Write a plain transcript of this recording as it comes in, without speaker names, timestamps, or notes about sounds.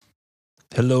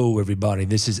Hello, everybody.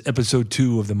 This is episode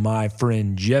 2 of the My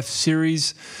Friend Jeff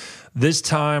series. This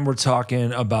time we're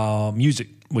talking about music.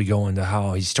 We go into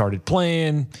how he started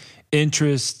playing,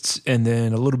 interests, and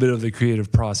then a little bit of the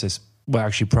creative process. Well,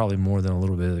 actually, probably more than a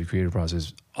little bit of the creative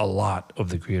process, a lot of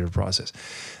the creative process.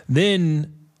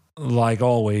 Then, like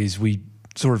always, we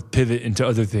sort of pivot into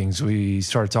other things. We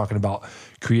started talking about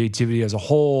creativity as a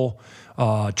whole,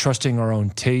 trusting our own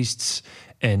tastes,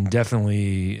 and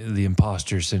definitely the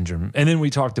imposter syndrome. And then we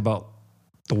talked about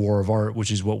the war of art, which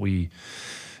is what we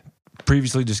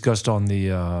previously discussed on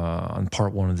the on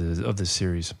part 1 of the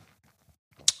series.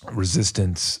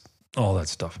 Resistance, all that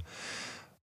stuff.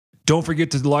 Don't forget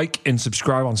to like and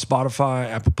subscribe on Spotify,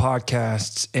 Apple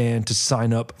Podcasts, and to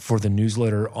sign up for the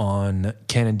newsletter on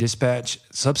Canon Dispatch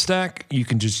Substack. You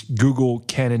can just Google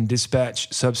Canon Dispatch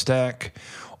Substack,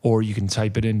 or you can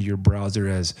type it into your browser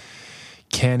as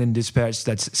Canon Dispatch.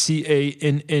 That's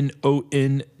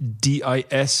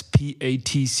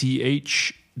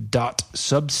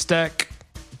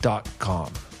CANNONDISPATCH.substack.com.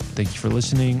 Thank you for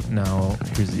listening. Now,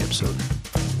 here's the episode.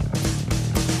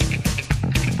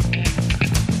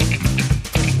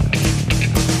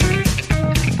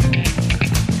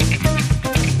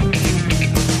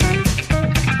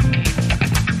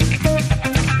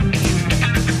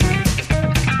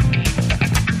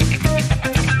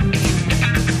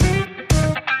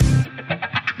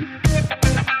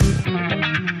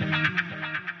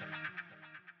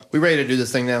 We ready to do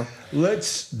this thing now?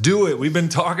 Let's do it. We've been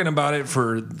talking about it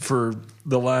for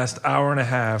the last hour and a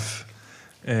half,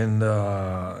 and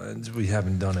we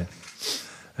haven't done it.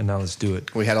 And now let's do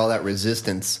it. We had all that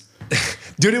resistance.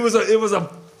 Dude, it was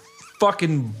a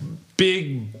fucking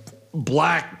big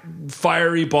black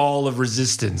fiery ball of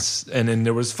resistance, and then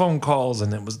there was phone calls,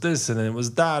 and it was this, and then it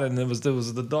was that, and there was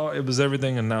the dog, it was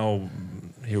everything, and now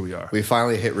here we are. We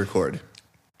finally hit record.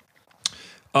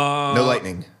 No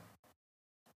lightning.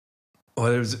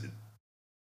 Well,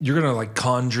 you're gonna like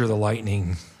conjure the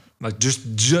lightning, like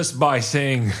just by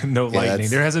saying no lightning.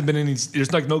 There hasn't been any.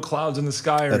 There's like no clouds in the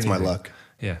sky. Or That's anything. my luck.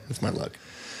 Yeah, that's my luck.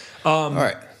 All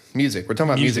right, music. We're talking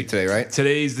about music today, right?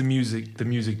 Today's the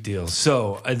music deal.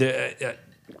 So,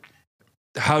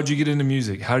 how'd you get into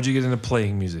music? How'd you get into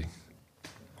playing music?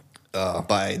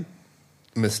 By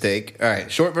mistake. All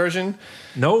right, short version.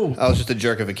 No, I was just a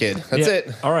jerk of a kid. That's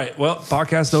it. All right. Well,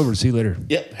 podcast over. See you later.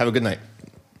 Yep. Have a good night.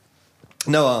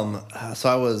 No, so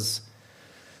I was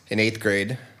in 8th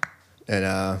grade, and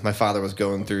my father was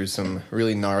going through some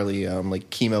really gnarly,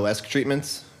 like chemo-esque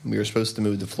treatments. We were supposed to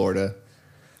move to Florida,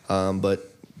 but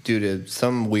due to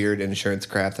some weird insurance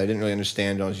crap that I didn't really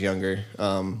understand when I was younger,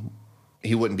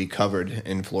 he wouldn't be covered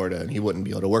in Florida, and he wouldn't be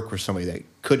able to work for somebody that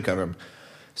could cover him.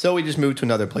 So we just moved to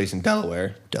another place in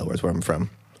Delaware. Delaware's where I'm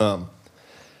from. So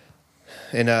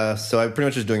I pretty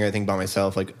much was doing everything by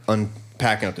myself, like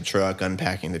packing up the truck,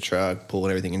 unpacking the truck, pulling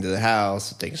everything into the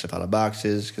house, taking stuff out of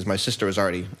boxes, because my sister was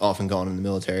already off and gone in the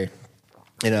military.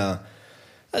 And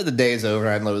the day is over,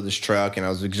 I unloaded this truck, and I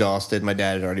was exhausted. My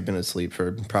dad had already been asleep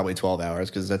for probably 12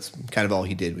 hours, because that's kind of all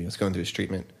he did when he was going through his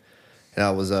treatment. And I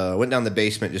was went down the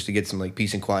basement just to get some like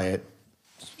peace and quiet.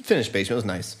 Finished basement, it was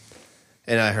nice.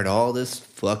 And I heard all this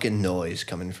fucking noise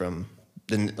coming from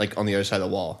like on the other side of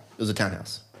the wall. It was a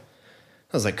townhouse.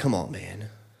 I was like, come on, man.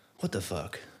 What the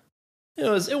fuck?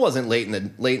 It wasn't late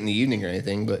in the evening or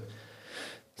anything, but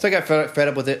so I got fed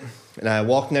up with it, and I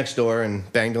walked next door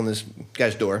and banged on this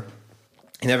guy's door.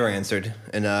 He never answered,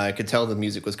 and I could tell the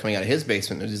music was coming out of his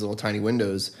basement. There's these little tiny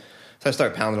windows, so I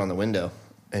start pounding on the window,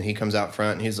 and he comes out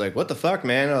front, and he's like, "What the fuck,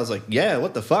 man?" And I was like, "Yeah,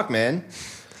 what the fuck, man?"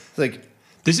 It's like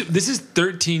this is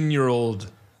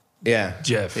 13-year-old. Yeah,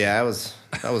 Jeff. Yeah, I was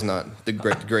not the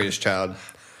greatest child,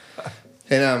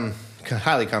 and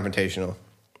highly confrontational,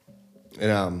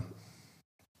 and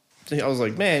I was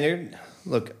like, man,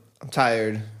 look, I'm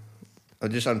tired. I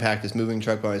just unpacked this moving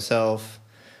truck by myself.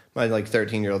 My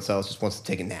 13-year-old self just wants to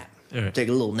take a nap. Right. Take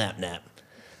a little nap.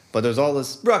 But there's all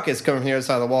this ruckus coming from the other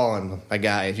side of the wall, and my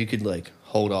guy, if you could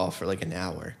hold off for an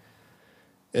hour.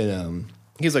 And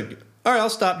he's like, all right, I'll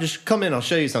stop. Just come in. I'll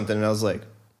show you something. And I was like,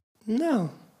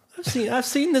 no, I've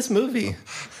seen this movie.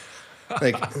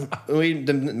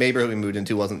 The neighborhood we moved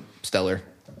into wasn't stellar.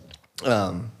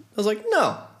 I was like,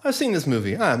 no, I've seen this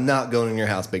movie. I'm not going in your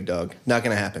house, big dog. Not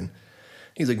going to happen.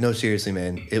 He's like, no, seriously,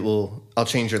 man. I'll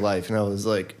change your life. And I was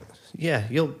like, yeah,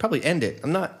 you'll probably end it.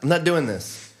 I'm not doing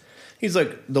this. He's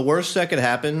like, the worst that could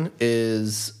happen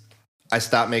is I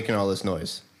stop making all this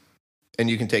noise and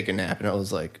you can take a nap. And I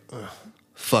was like,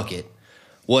 fuck it.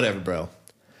 Whatever, bro.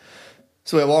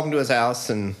 So I walk into his house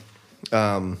and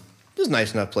just was a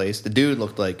nice enough place. The dude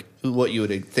looked like what you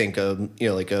would think of,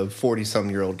 like a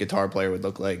 40-some-year-old guitar player would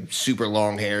look like. Super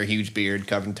long hair, huge beard,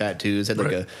 covered in tattoos. Had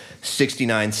like a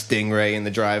 69 Stingray in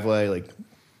the driveway, like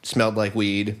smelled like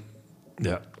weed.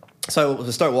 Yeah. So I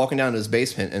start walking down to his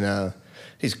basement, and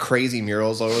these crazy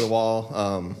murals all over the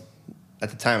wall. At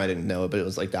the time, I didn't know it, but it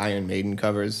was like the Iron Maiden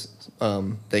covers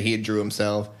that he had drew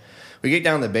himself. We get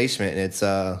down to the basement, and it's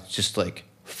just like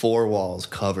 4 walls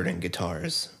covered in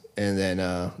guitars. And then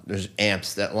there's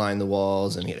amps that line the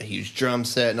walls, and he had a huge drum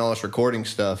set and all this recording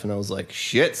stuff. And I was like,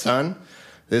 shit, son,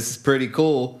 this is pretty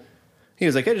cool. He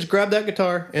was like, hey, just grab that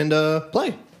guitar and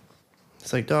play.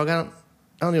 It's like, dog, I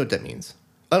don't know what that means.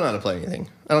 I don't know how to play anything.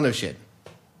 I don't know shit.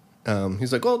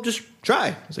 He's like, well, just try.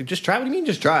 I was like, just try? What do you mean,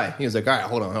 just try? He was like, all right,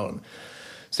 hold on.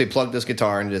 So he plugged this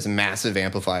guitar into this massive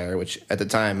amplifier, which at the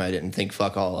time I didn't think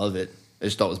fuck all of it. I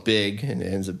just thought it was big, and it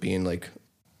ends up being like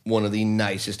one of the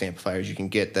nicest amplifiers you can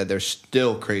get. That they're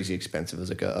still crazy expensive. It was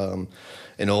like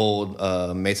an old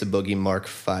Mesa Boogie Mark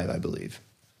V, I believe.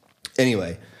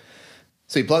 Anyway,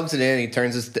 so he plugs it in, he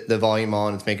turns the volume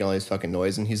on, it's making all this fucking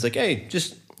noise, and he's like, hey,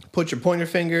 just put your pointer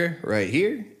finger right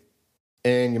here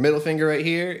and your middle finger right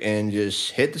here and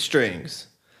just hit the strings.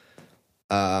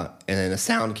 And then a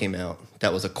sound came out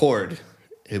that was a chord.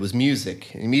 It was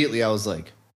music. And immediately I was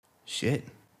like, shit,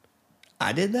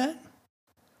 I did that?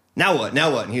 Now what?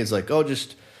 And he was like, oh,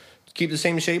 just keep the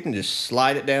same shape and just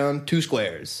slide it down 2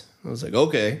 squares. I was like,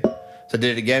 okay. So I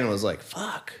did it again and was like,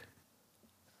 fuck.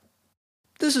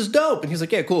 This is dope. And he's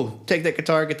like, yeah, cool. Take that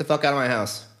guitar, get the fuck out of my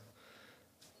house.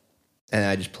 And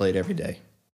I just played every day.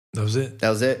 That was it? That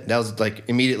was like,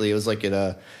 immediately, it was like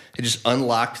it just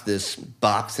unlocked this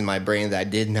box in my brain that I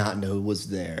did not know was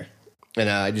there. And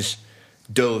I just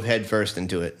dove headfirst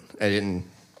into it. I didn't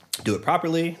do it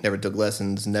properly, never took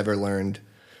lessons, never learned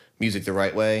music the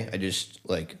right way. I just,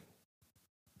 like,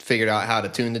 figured out how to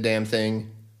tune the damn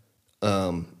thing,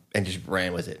 and just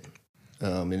ran with it.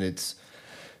 And it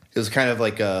was kind of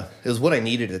like it was what I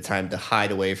needed at the time to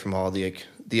hide away from all the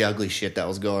ugly shit that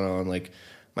was going on. Like,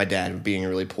 my dad being in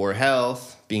really poor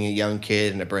health, being a young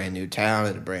kid in a brand new town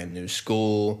at a brand new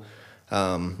school.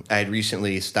 I had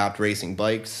recently stopped racing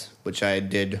bikes, which I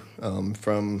did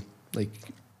from like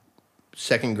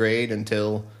 2nd grade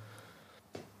until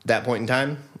that point in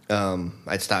time.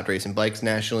 I'd stopped racing bikes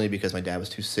nationally because my dad was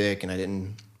too sick,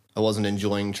 and I wasn't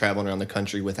enjoying traveling around the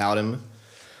country without him.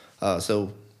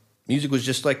 So music was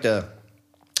just like the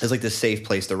safe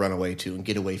place to run away to and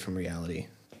get away from reality.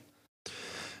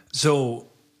 So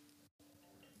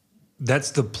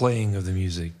that's the playing of the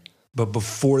music. But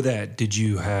before that, did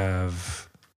you have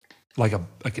like an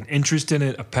interest in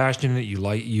it, a passion in it? You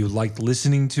liked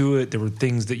listening to it? There were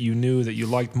things that you knew that you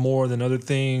liked more than other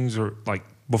things, or like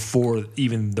before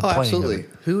even the playing absolutely. of it?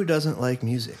 Who doesn't like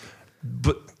music?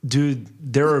 But dude,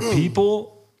 there are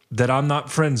people that I'm not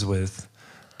friends with.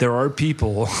 There are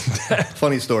people that...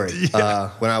 Funny story. Yeah.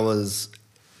 When I was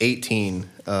 18,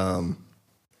 I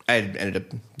had ended up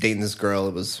dating this girl.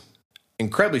 It was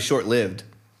incredibly short-lived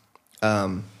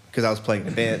because I was playing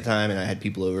in a band at the time, and I had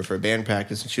people over for a band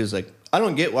practice, and she was like, I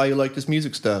don't get why you like this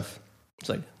music stuff. It's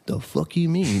like, the fuck you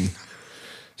mean?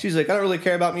 She's like, I don't really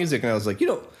care about music. And I was like,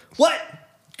 what?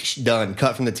 Done.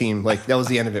 Cut from the team. Like, that was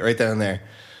the end of it right then and there.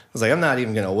 I was like, I'm not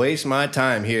even going to waste my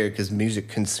time here because music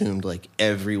consumed like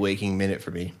every waking minute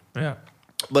for me. Yeah.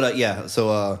 But yeah,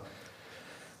 so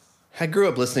I grew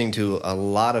up listening to a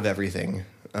lot of everything.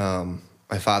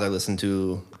 My father listened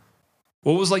to...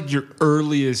 What was like your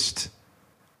earliest...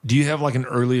 Do you have like an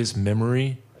earliest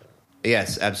memory?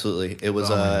 Yes, absolutely. It was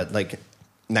like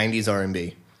 90s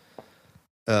R&B.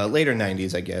 Later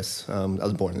 90s, I guess. I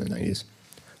was born in the 90s.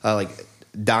 Like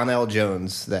Donnell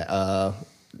Jones, that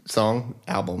song,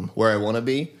 album, Where I Wanna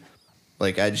Be.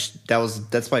 Like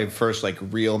that's my first like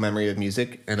real memory of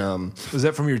music. And was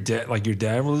that from your dad? Like your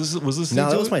dad was listening? No,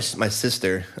 to that was my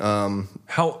sister.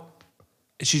 How?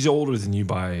 She's older than you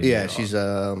by... Yeah, she's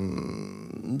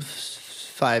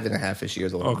 5.5-ish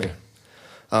years older. Okay.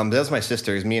 That was my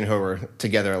sister. Me and her were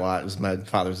together a lot. It was my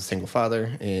father was a single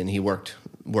father, and he worked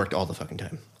all the fucking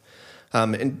time.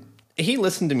 And he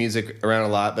listened to music around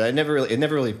a lot, but it never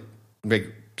really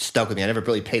like, stuck with me. I never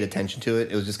really paid attention to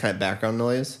it. It was just kind of background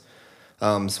noise.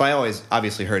 So I always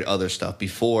obviously heard other stuff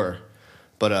before,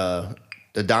 but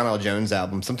the Donnell Jones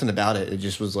album, something about it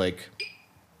just was like, I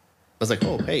was like,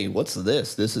 oh, hey, what's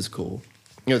this? This is cool.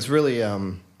 It's really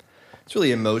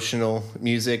emotional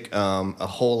music. A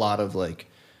whole lot of like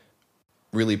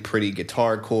really pretty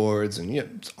guitar chords, and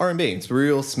it's R&B. It's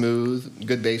real smooth,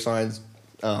 good bass lines.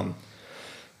 So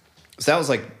that was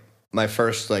like my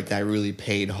first I really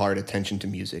paid hard attention to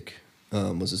music.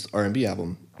 Was this R&B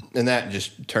album, and that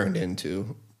just turned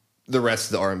into the rest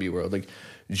of the R&B world, like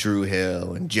Drew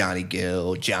Hill and Johnny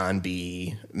Gill, John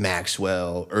B,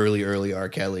 Maxwell, early R.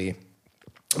 Kelly.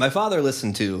 My father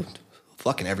listened to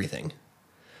fucking everything.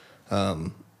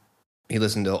 He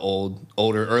listened to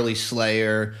older, early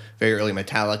Slayer, very early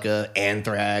Metallica,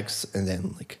 Anthrax, and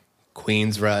then like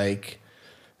Queensryche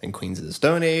and Queens of the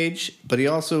Stone Age. But he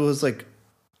also was like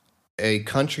a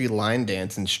country line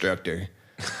dance instructor.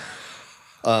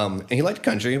 And he liked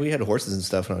country. We had horses and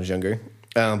stuff when I was younger.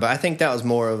 But I think that was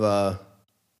more of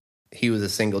he was a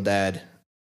single dad,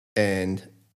 and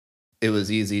it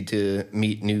was easy to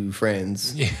meet new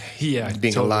friends. Yeah,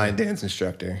 being totally. A line dance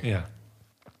instructor. Yeah.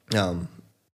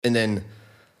 And then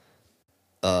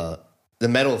the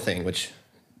metal thing, which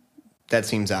that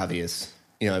seems obvious.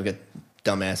 You know, I've got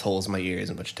dumbass holes in my ears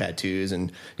and a bunch of tattoos,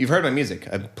 and you've heard my music.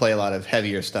 I play a lot of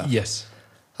heavier stuff. Yes.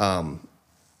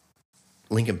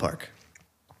 Linkin Park.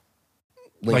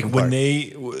 Like when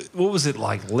they, what was it,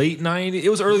 like late 90s? It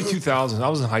was early 2000s. I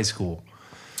was in high school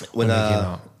when they came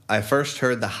out. I first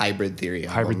heard the Hybrid Theory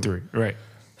album. Hybrid Theory, right.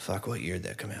 Fuck, what year did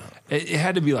that come out? It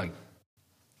had to be like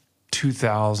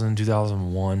 2000,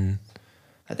 2001.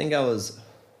 I think I was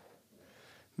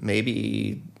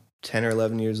maybe 10 or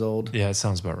 11 years old. Yeah, it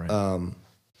sounds about right.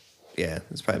 Yeah,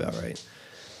 that's probably about right.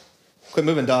 Quit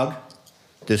moving, dog.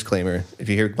 Disclaimer, if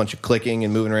you hear a bunch of clicking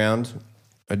and moving around,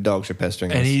 our dogs are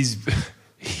pestering us. And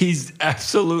he's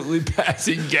absolutely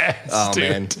passing gas, dude.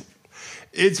 Man.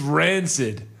 It's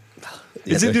rancid.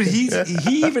 Yeah. Dude, he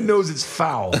even knows it's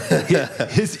foul.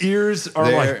 His ears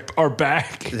are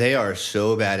back. They are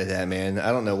so bad at that, man.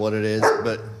 I don't know what it is,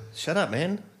 but shut up,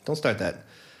 man. Don't start that.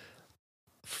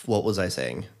 What was I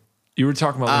saying? You were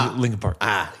talking about Linkin Park.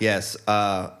 Yes.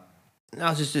 I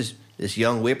was just this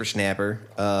young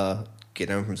whippersnapper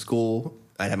getting home from school.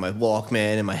 I'd have my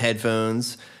Walkman and my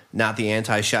headphones. Not the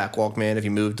anti-shock Walkman. If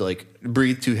you moved to like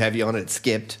breathe too heavy on it, it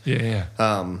skipped. Yeah.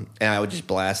 And I would just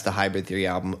blast the Hybrid Theory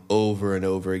album over and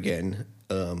over again.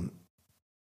 And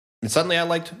suddenly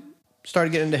I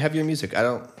started getting into heavier music.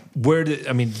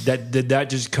 Did that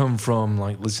just come from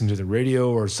like listening to the radio,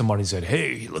 or somebody said,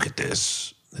 "Hey, look at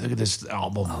this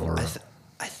album"?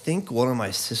 I think one of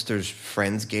my sister's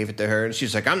friends gave it to her, and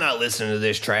she's like, "I'm not listening to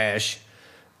this trash."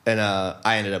 And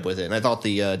I ended up with it, and I thought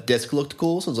the disc looked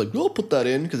cool, so I was like, "I'll put that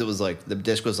in," because it was like the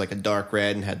disc was like a dark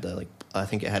red and had I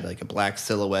think it had like a black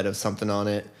silhouette of something on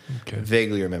it. Okay.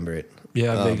 Vaguely remember it.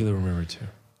 Yeah, I vaguely remember it too.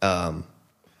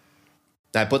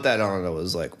 I put that on, and I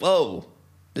was like, "Whoa,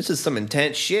 this is some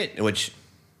intense shit." Which,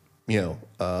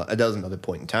 a dozen other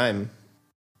point in time,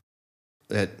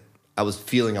 that I was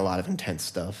feeling a lot of intense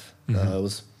stuff.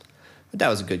 Mm-hmm. My dad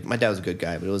was a good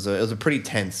guy, but it was a pretty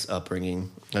tense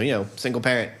upbringing. Single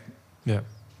parent. Yeah.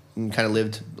 And kind of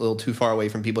lived a little too far away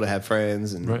from people to have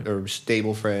friends or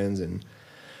stable friends, and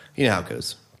you know how it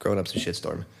goes. Growing up's a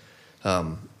shitstorm.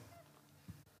 And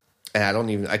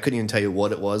I couldn't even tell you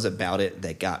what it was about it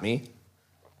that got me.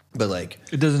 But like,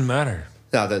 it doesn't matter.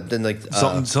 No, then like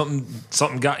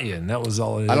something got you, and that was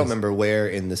all it is. I don't remember where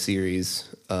in the series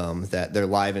that their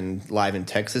Live in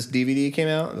Texas DVD came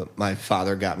out. My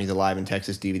father got me the Live in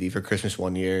Texas DVD for Christmas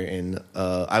one year, and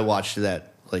I watched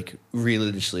that like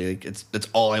religiously. Like, it's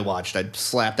all I watched. I'd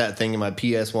slap that thing in my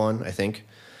PS1, I think,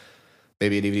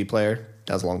 maybe a DVD player.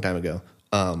 That was a long time ago.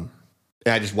 And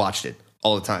I just watched it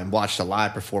all the time. Watched a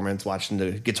live performance, watching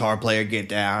the guitar player get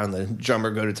down, and the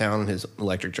drummer go to town on his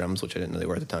electric drums, which I didn't know they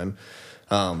were at the time.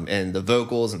 And the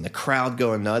vocals and the crowd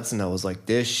going nuts, and I was like,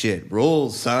 this shit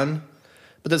rules, son.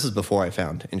 But this is before I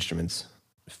found instruments,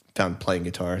 found playing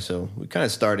guitar, so we kind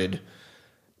of started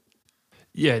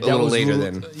a little later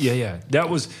then. Yeah. That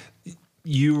was,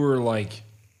 you were like,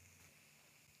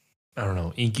 I don't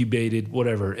know, incubated,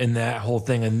 whatever, in that whole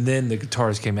thing, and then the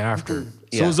guitars came after.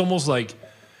 So it was almost like,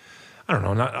 I don't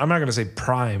know, I'm not going to say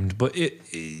primed, but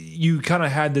you kind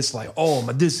of had this like, oh,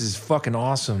 this is fucking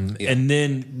awesome. Yeah. And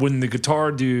then when the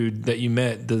guitar dude that you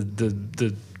met,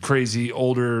 the crazy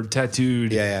older tattooed,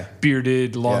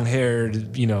 bearded,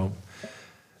 long-haired, dude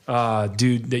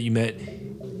that you met,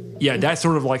 that's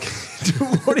sort of like,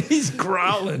 dude, what he's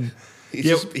growling.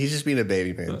 He's just being a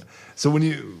baby, man. So when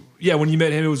you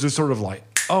met him, it was just sort of like,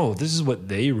 oh, this is what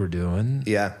they were doing.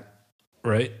 Yeah.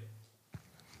 Right?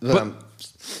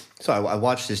 So I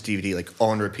watched this DVD like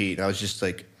on repeat, and I was just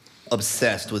like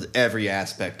obsessed with every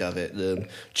aspect of it. The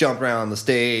jump around the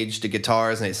stage, the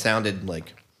guitars, and it sounded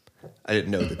like, I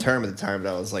didn't know the term at the time,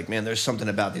 but I was like, man, there's something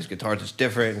about these guitars that's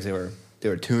different, because they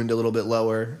were tuned a little bit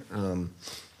lower.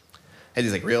 Had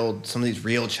these like some of these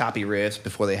real choppy riffs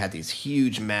before they had these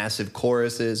huge, massive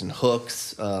choruses and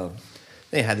hooks.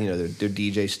 They had their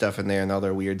DJ stuff in there and all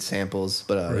their weird samples,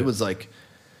 but it was like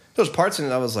there was parts in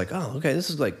it I was like, oh, okay, this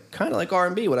is like kind of like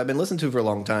R&B, what I've been listening to for a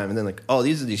long time. And then like, oh,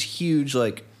 these are these huge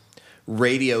like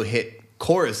radio hit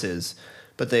choruses,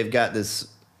 but they've got these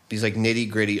like nitty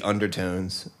gritty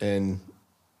undertones, and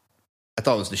I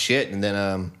thought it was the shit. And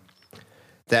then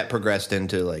that progressed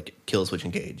into like Killswitch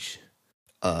Engage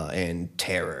and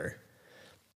Terror,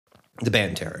 the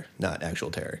band Terror, not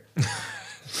actual Terror.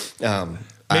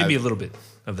 Maybe a little bit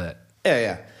of that.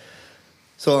 Yeah.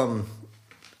 So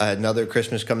another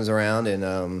Christmas comes around,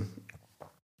 and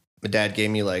my dad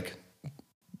gave me like,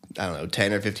 I don't know,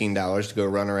 $10 or $15 to go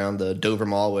run around the Dover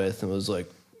Mall with, and was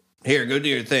like, here, go do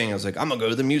your thing. I was like, I'm gonna go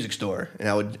to the music store,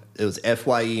 and it was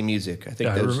FYE Music. I think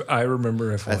I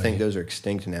remember FYE. I think those are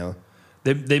extinct now.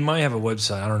 They might have a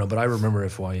website. I don't know, but I remember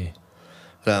FYE.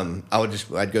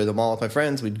 I'd go to the mall with my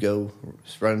friends. We'd go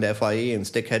run into FYE and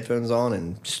stick headphones on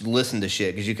and just listen to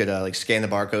shit, because you could like scan the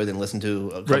barcode and listen to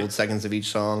a couple seconds of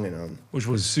each song, and which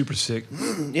was super sick.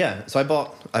 Yeah. So I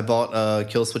bought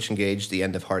Killswitch Engage, The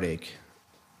End of Heartache,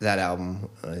 that album.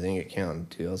 I think it came out in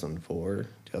 2004,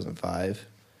 2005,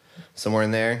 somewhere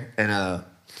in there, and I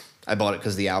bought it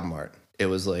because of the album art. It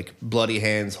was like bloody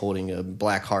hands holding a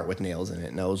black heart with nails in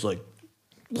it, and I was like,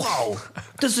 whoa,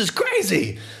 this is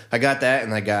crazy. I got that,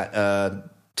 and I got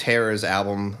Terror's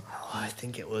album. Oh, I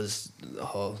think it was the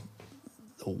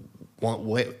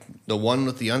one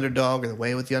with the underdog, or The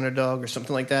Way with the Underdog, or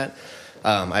something like that.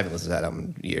 I haven't listened to that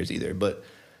album in years either. But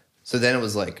so then it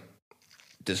was like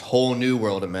this whole new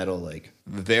world of metal, like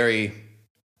very,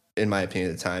 in my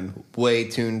opinion at the time, way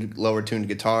lower tuned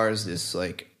guitars, this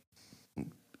like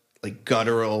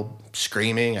guttural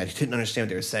screaming. I didn't understand what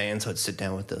they were saying, so I'd sit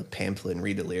down with the pamphlet and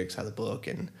read the lyrics out of the book,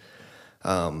 and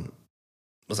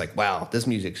was like, wow, this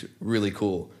music's really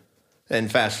cool.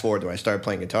 And fast forward to when I started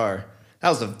playing guitar, that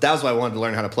was what I wanted to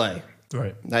learn how to play.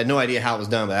 Right. I had no idea how it was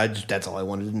done, but that's all I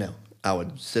wanted to know.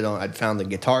 I'd found the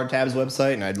Guitar Tabs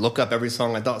website, and I'd look up every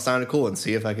song I thought sounded cool and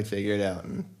see if I could figure it out.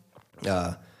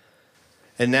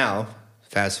 And now,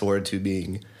 fast forward to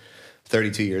being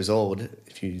 32 years old,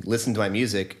 if you listen to my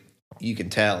music, you can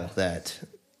tell that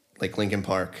like Linkin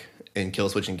Park and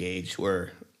Killswitch Engage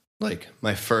were like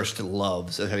my first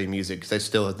loves of heavy music, because I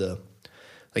still had the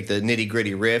nitty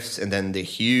gritty riffs, and then the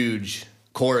huge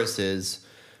choruses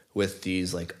with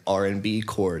these like R&B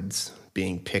chords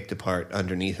being picked apart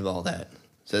underneath of all that.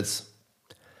 So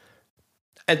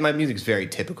my music's very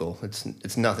typical.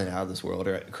 It's nothing out of this world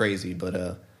or crazy, but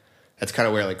that's kind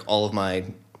of where like all of my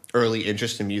early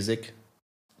interest in music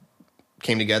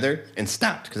came together and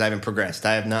stopped, because I haven't progressed.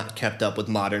 I have not kept up with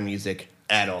modern music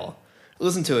at all. I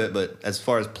listen to it, but as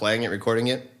far as playing it, recording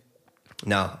it,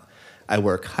 no. I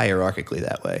work hierarchically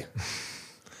that way.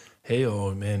 Hey,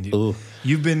 oh man, you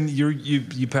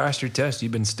passed your test.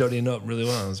 You've been studying up really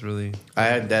well. It's really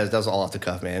that was all off the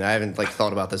cuff, man. I haven't like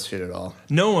thought about this shit at all.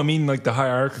 No, I mean like the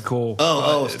hierarchical.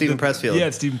 Stephen Pressfield. Yeah,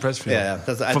 it's Stephen Pressfield. Yeah,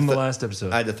 from the last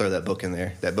episode. I had to throw that book in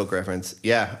there, that book reference.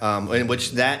 Yeah, in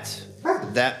which that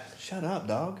shut up,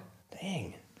 dog.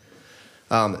 Dang.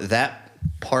 That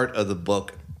part of the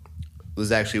book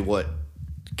was actually what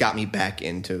got me back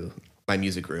into my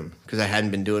music room, because I hadn't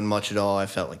been doing much at all. I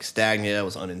felt like stagnant. I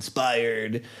was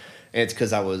uninspired, and it's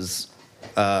because I was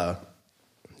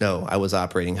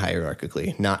operating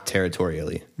hierarchically, not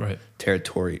territorially. Right. You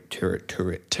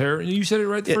said it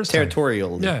right the first time.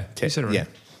 Territorial. Yeah, you said it right. Yeah.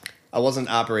 I wasn't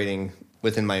operating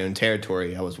within my own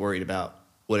territory. I was worried about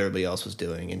what everybody else was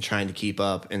doing and trying to keep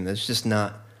up, and that's just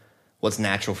not what's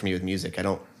natural for me with music. I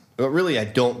don't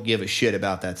give a shit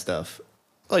about that stuff.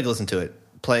 I like to listen to it.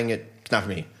 Playing it, it's not for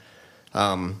me.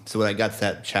 So when I got to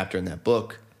that chapter in that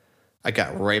book, I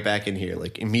got right back in here,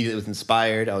 like immediately was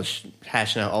inspired. I was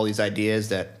hashing out all these ideas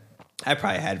that I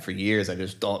probably had for years. I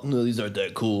just thought, no, these aren't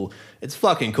that cool. It's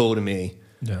fucking cool to me.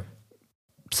 Yeah.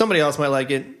 Somebody else might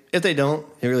like it. If they don't,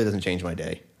 it really doesn't change my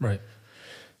day. Right.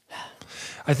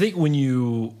 I think when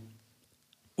you've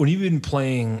been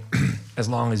playing as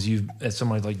long as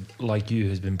somebody like you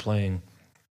has been playing,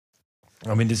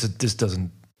 I mean, this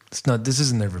isn't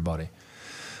everybody.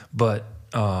 But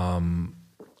I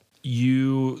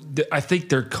think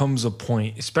there comes a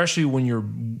point, especially when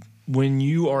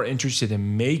you are interested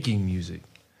in making music,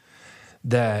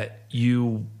 that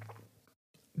you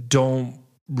don't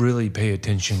really pay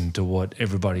attention to what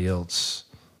everybody else,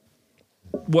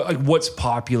 what's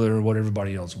popular, what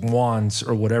everybody else wants,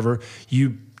 or whatever.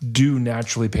 You do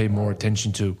naturally pay more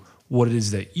attention to what it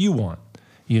is that you want,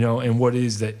 and what it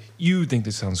is that you think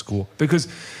that sounds cool, because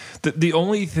the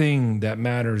only thing that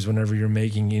matters whenever you're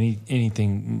making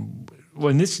anything,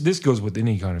 when this goes with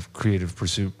any kind of creative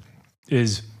pursuit,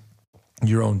 is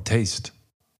your own taste.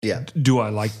 Yeah. Do I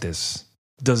like this?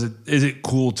 Is it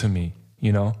cool to me?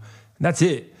 And that's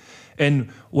it.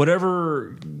 And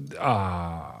whatever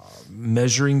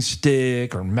measuring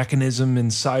stick or mechanism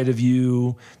inside of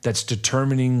you that's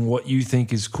determining what you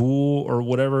think is cool or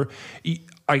whatever,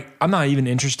 I'm not even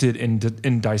interested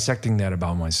in dissecting that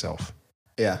about myself.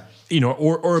 Yeah.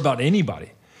 Or about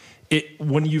anybody.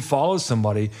 When you follow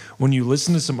somebody, when you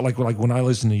listen to somebody, like when I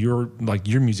listen to your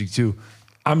music too,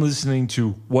 I'm listening to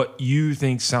what you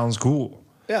think sounds cool.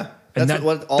 Yeah.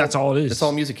 That's all it is. That's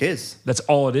all music is. That's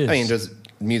all it is. I mean,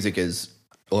 music is,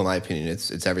 well, in my opinion,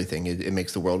 it's everything. It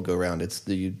makes the world go round. It's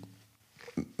the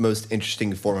most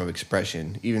interesting form of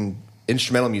expression. Even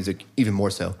instrumental music, even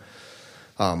more so.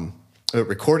 But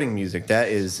recording music, that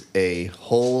is a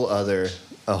whole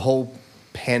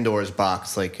Pandora's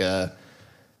box. Like the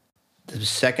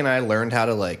second I learned how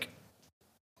to like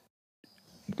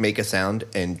make a sound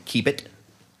and keep it,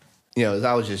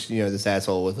 I was just this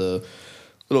asshole with a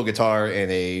little guitar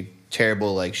and a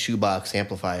terrible like shoebox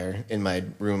amplifier in my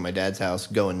room at my dad's house,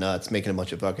 going nuts, making a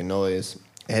bunch of fucking noise.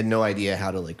 I had no idea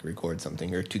how to like record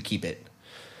something or to keep it.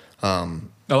 I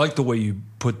like the way you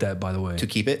put that, by the way. To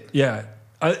keep it? Yeah.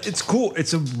 It's cool.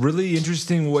 It's a really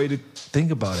interesting way to think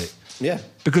about it. Yeah.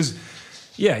 Because,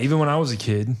 even when I was a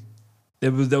kid,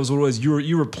 that was what it was.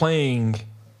 You were playing,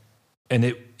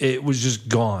 and it was just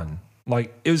gone.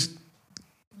 Like, it was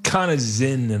kind of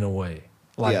zen in a way.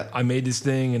 Like, I made this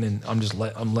thing, and then I'm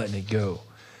letting it go.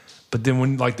 But then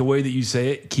when, like, the way that you say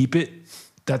it, keep it,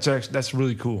 that's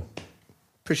really cool.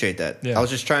 Appreciate that. Yeah. I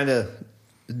was just trying to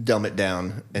dumb it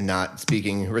down and not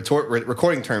speaking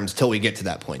recording terms till we get to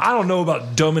that point. I don't know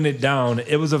about dumbing it down.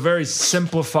 It was a very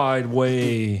simplified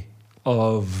way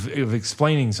of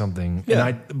explaining something,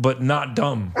 but not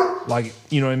dumb. Like,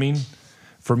 you know what I mean?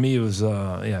 For me, it was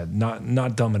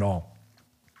not dumb at all.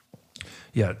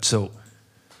 Yeah. So.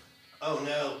 Oh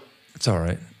no! It's all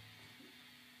right.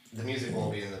 The music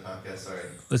won't be in the podcast. Sorry.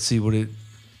 Let's see what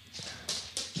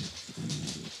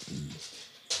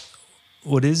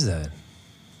is that?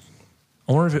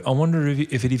 I wonder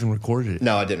if it even recorded it.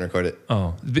 No, I didn't record it.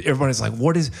 Oh, everybody's like,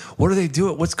 what do they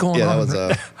do? What's going on?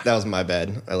 Yeah, that was my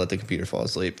bad. I let the computer fall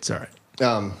asleep. It's all right.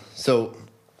 So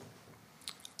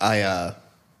I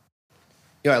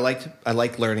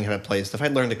liked learning how to play stuff. I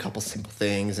learned a couple simple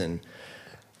things, and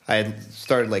I had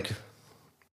started like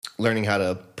learning how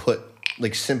to put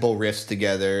like simple riffs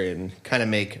together and kind of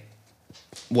make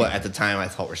what at the time I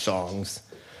thought were songs.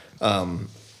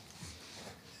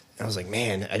 I was like,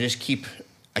 man, I keep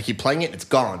playing it and it's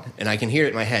gone, and I can hear it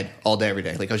in my head all day, every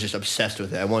day. Like I was just obsessed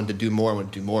with it. I wanted to do more. And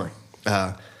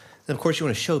of course, you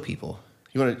want to show people.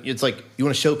 You want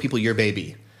to show people your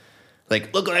baby.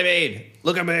 Like, look what I made.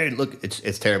 Look,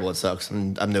 it's terrible. It sucks.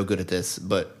 I'm no good at this,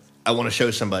 but I want to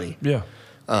show somebody. Yeah.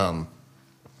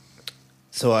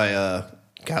 So I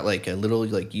got like a little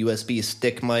like USB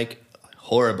stick mic.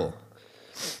 Horrible.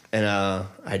 And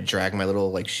I dragged my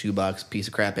little like shoebox piece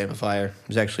of crap amplifier. It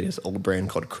was actually this old brand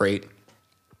called Crate.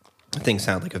 The thing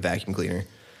sounded like a vacuum cleaner.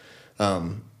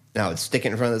 Now I'd stick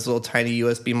it in front of this little tiny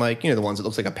USB mic. The ones that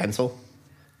looks like a pencil.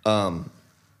 And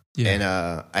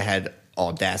I had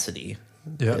Audacity,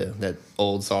 that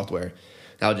old software.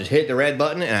 And I would just hit the red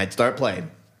button and I'd start playing.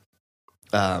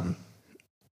 And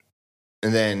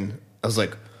then I was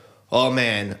like, oh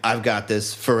man, I've got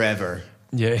this forever.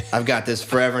 Yeah. I've got this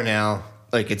forever now.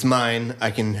 Like, it's mine.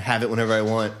 I can have it whenever I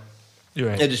want. You're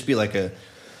right. It'd just be like a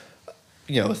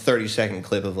 30-second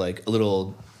clip of like a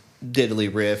little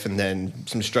diddly riff and then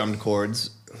some strummed chords.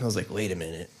 I was like, wait a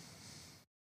minute.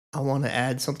 I want to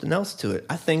add something else to it.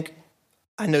 I think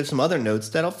I know some other notes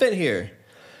that'll fit here.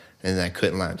 And then I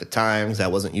couldn't line up the times. I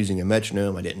wasn't using a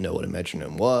metronome. I didn't know what a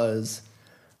metronome was.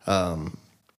 So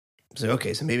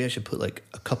okay, so maybe I should put like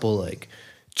a couple like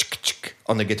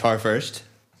on the guitar first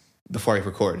before I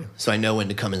record, so I know when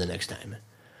to come in the next time.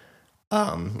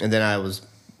 And then that was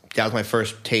my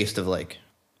first taste of like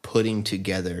putting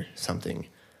together something.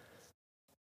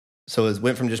 So it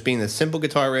went from just being this simple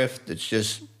guitar riff that's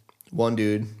just one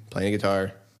dude playing a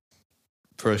guitar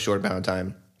for a short amount of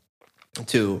time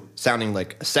to sounding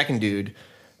like a second dude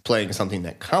playing something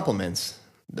that complements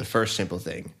the first simple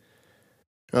thing.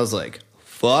 And I was like,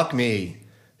 fuck me.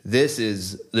 This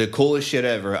is the coolest shit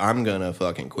ever. I'm going to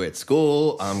fucking quit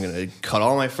school. I'm going to cut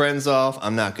all my friends off.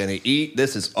 I'm not going to eat.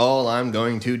 This is all I'm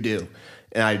going to do.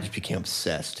 And I just became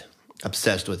obsessed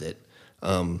with it.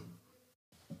 Now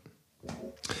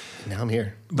I'm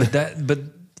here. But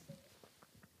the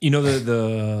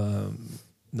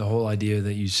whole idea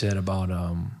that you said about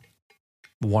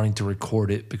wanting to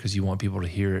record it because you want people to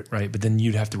hear it, right? But then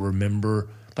you'd have to remember,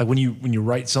 like when you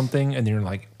write something and you're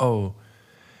like, oh,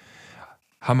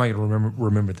 how am I going to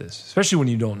remember this? Especially when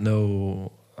you don't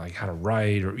know like how to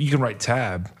write, or you can write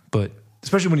tab, but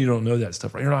especially when you don't know that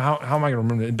stuff, right? How am I going to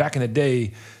remember that? And back in the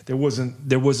day, there wasn't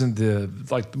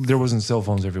cell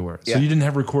phones everywhere, so you didn't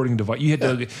have recording device. You had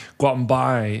to go out and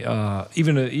buy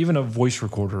even a voice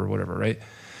recorder or whatever, right?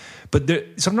 But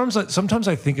sometimes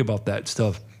I think about that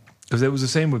stuff because it was the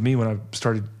same with me when I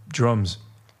started drums,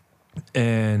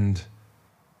 and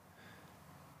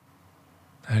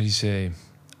how do you say?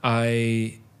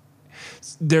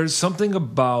 There's something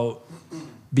about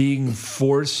being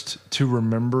forced to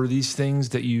remember these things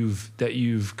that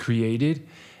you've created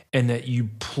and that you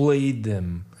played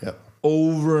them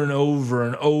over and over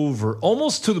and over,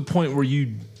 almost to the point where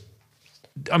you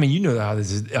know how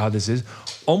this is,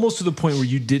 almost to the point where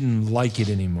you didn't like it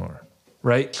anymore,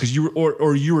 right? Because you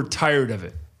were tired of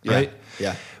it, right?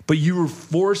 Yeah. But you were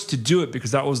forced to do it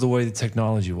because that was the way the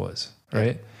technology was,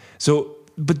 right? So,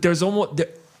 but there's almost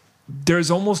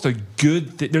a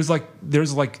good thing. There's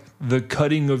like the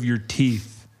cutting of your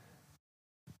teeth.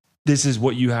 This is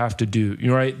what you have to do,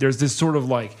 right? There's this sort of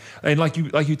like, and like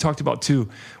you talked about too,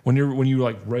 when you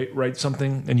like write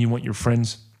something and you want your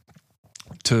friends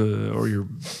to, or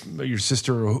your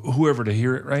sister or whoever to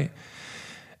hear it, right?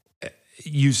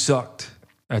 You sucked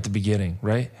at the beginning,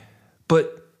 right?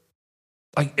 But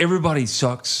like everybody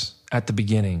sucks at the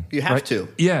beginning. You have to.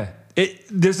 Yeah.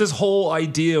 There's this whole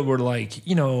idea where like,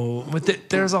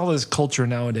 there's all this culture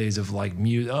nowadays of like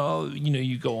music. Oh,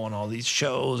 you go on all these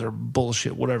shows or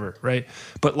bullshit, whatever, right?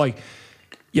 But like,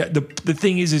 yeah, the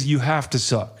thing is you have to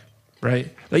suck,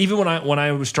 right? Like even when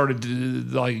I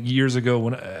started like years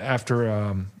ago after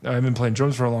I've been playing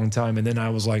drums for a long time, and then I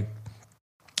was like,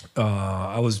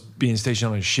 I was being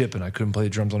stationed on a ship and I couldn't play the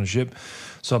drums on a ship,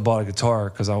 so I bought a guitar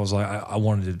because I was like, I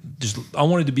wanted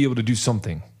to be able to do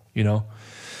something,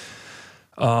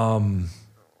 I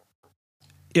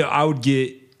would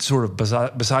get sort of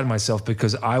beside myself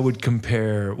because I would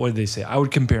compare, what did they say? I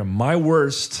would compare my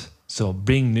worst, so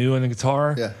being new on the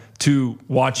guitar, to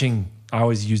watching, I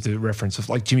always use the reference of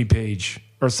like Jimmy Page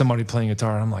or somebody playing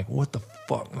guitar. And I'm like, what the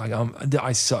fuck? Like,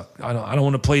 I suck. I don't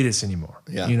want to play this anymore.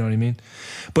 Yeah. You know what I mean?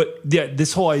 But yeah,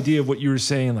 this whole idea of what you were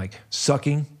saying, like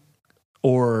sucking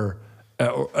or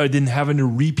then having to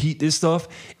repeat this stuff,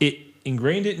 it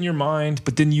ingrained it in your mind,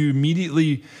 but then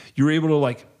you're able to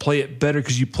like play it better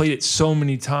because you played it so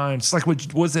many times. It's like,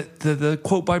 what was it? The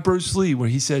quote by Bruce Lee where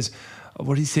he says,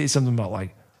 what did he say? Something about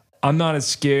like, I'm not as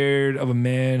scared of a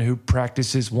man who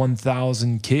practices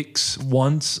 1,000 kicks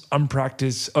once. I fucked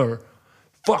this up.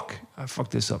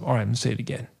 All right, I'm gonna say it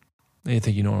again. I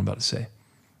think you know what I'm about to say.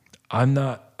 I'm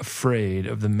not afraid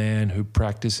of the man who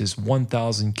practices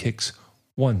 1,000 kicks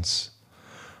once.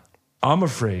 I'm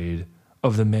afraid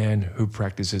of the man who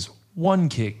practices one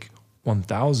kick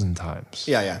 1,000 times.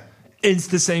 Yeah. It's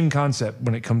the same concept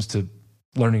when it comes to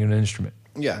learning an instrument.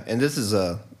 Yeah, and this is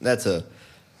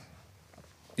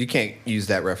you can't use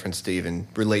that reference to even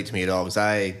relate to me at all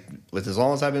because with as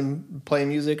long as I've been playing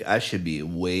music, I should be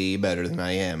way better than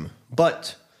I am.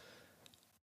 But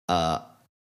I'm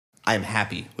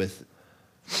happy with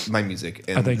my music.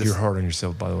 And I think you're hard on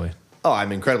yourself, by the way. Oh,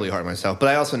 I'm incredibly hard on myself, but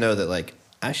I also know that like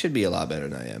I should be a lot better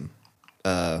than I am.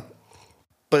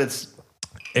 But it's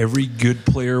every good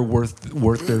player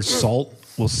worth their salt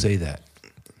will say that.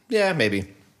 Yeah, maybe.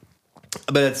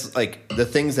 But it's like the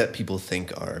things that people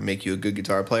think make you a good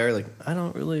guitar player. Like I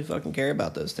don't really fucking care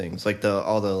about those things. Like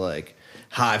all the like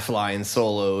high flying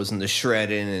solos and the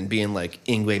shredding and being like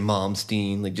Yngwie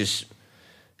Malmsteen, like just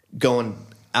going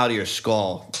out of your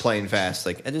skull playing fast.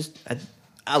 Like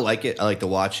I like it. I like to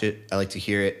watch it. I like to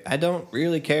hear it. I don't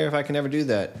really care if I can ever do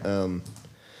that. And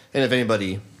if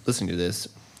anybody listening to this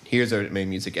hears our main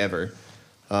music ever,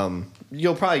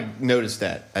 you'll probably notice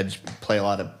that I just play a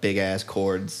lot of big ass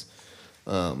chords.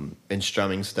 And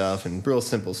strumming stuff and real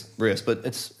simple riffs, but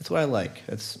it's what I like.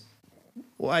 It's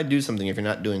why do something if you're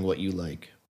not doing what you like.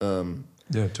 Yeah,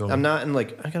 totally. I'm not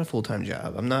I got a full-time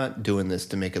job. I'm not doing this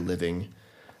to make a living.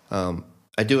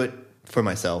 I do it for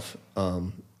myself.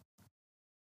 And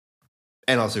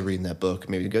also reading that book,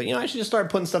 maybe to go, I should just start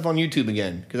putting stuff on YouTube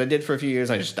again because I did for a few years.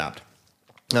 I just stopped.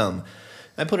 I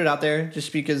put it out there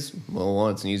just because, well,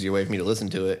 one, it's an easier way for me to listen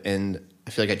to it, and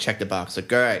I feel like I checked the box.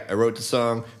 Like, all right, I wrote the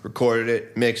song, recorded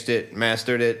it, mixed it,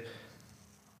 mastered it,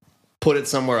 put it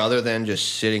somewhere other than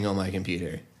just sitting on my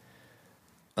computer.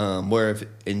 Where if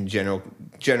in general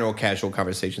casual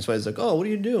conversations, somebody's like, oh, what do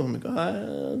you do? I'm like,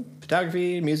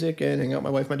 photography, music, and hang out with my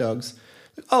wife, my dogs.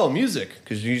 Like, oh, music.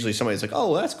 Because usually somebody's like,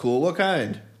 oh, well, that's cool. What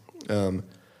kind? I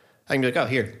can be like, oh,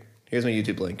 here's my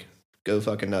YouTube link. Go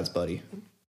fucking nuts, buddy.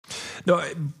 No,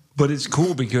 but it's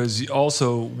cool because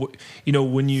also,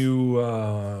 when you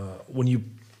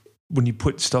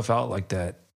put stuff out like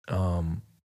that,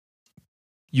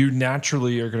 you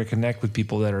naturally are going to connect with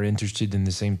people that are interested in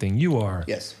the same thing you are.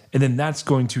 Yes. And then that's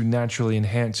going to naturally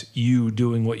enhance you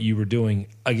doing what you were doing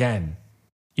again,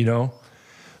 you know?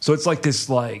 So it's like this,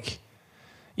 like,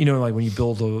 you know, like when you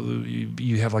build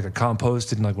you have like a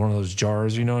compost in like one of those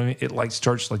jars, you know what I mean? It like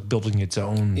starts like building its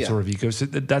own sort of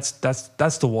ecosystem.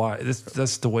 That's the why.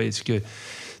 That's the way it's good.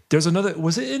 There's another,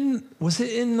 was it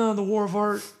in The War of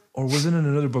Art, or was it in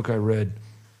another book I read?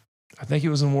 I think it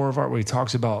was in War of Art, where he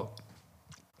talks about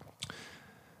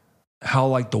how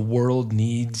like the world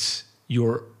needs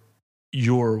your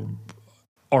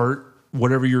art,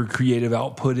 whatever your creative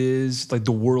output is, like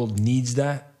the world needs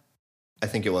that. I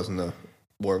think it was in the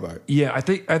War of Art. Yeah, I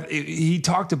think he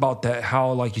talked about that,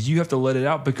 how like you have to let it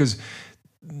out, because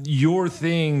your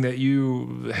thing that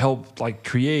you help like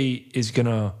create is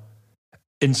gonna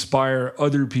inspire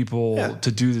other people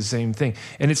to do the same thing.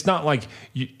 And it's not like,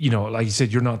 you know, like you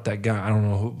said, you're not that guy. I don't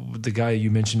know the guy you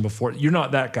mentioned before. You're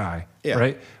not that guy,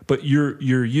 right? But you're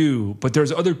you. But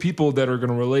there's other people that are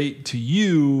going to relate to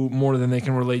you more than they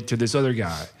can relate to this other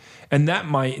guy. And that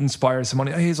might inspire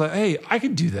somebody. He's like, hey, I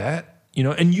could do that. You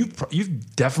know, and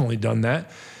you've definitely done that.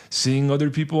 Seeing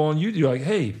other people on YouTube, you're like,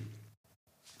 hey,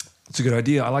 it's a good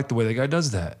idea. I like the way that guy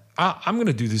does that. I'm going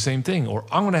to do the same thing, or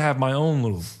I'm going to have my own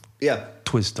little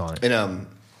twist on it. And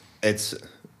it's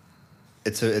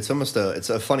almost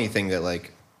a funny thing that,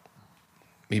 like,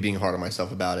 me being hard on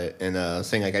myself about it and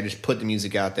saying like I just put the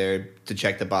music out there to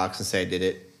check the box and say I did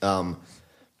it.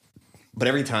 But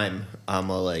every time I'm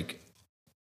like,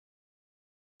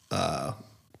 how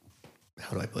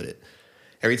do I put it?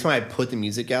 Every time I put the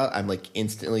music out, I'm like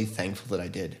instantly thankful that I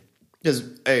did. Because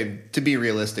to be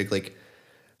realistic, like,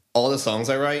 all the songs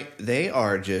I write, they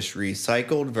are just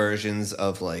recycled versions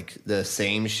of like the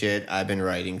same shit I've been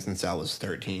writing since I was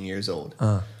 13 years old.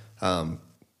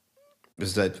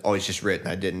 Because I've always just written.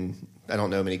 I don't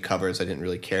know many covers. I didn't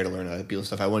really care to learn other people's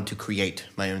stuff. I wanted to create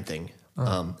my own thing.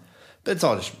 But it's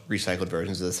all just recycled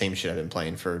versions of the same shit I've been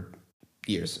playing for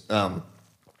years. But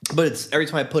it's every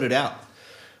time I put it out.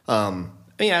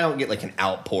 I mean, I don't get like an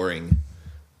outpouring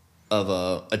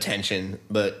of attention,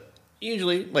 but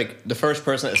usually, like, the first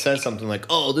person that says something like,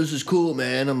 "Oh, this is cool,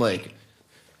 man," I'm like,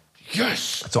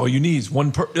 "Yes!" That's all you need is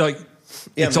one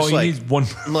it's all you need is one.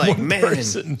 I'm like, one man,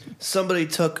 person. Somebody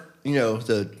took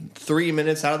the 3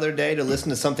 minutes out of their day to listen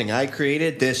to something I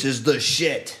created. This is the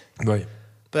shit, right?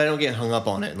 But I don't get hung up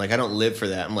on it. Like, I don't live for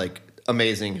that. I'm like,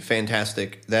 amazing,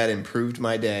 fantastic. That improved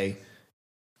my day.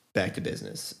 Back to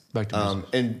business.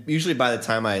 And usually by the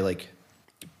time I like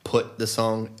put the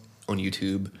song on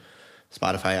YouTube,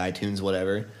 Spotify, iTunes,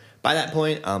 whatever, by that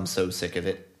point, I'm so sick of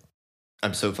it.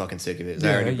 I'm so fucking sick of it.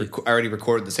 I already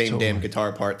recorded the same damn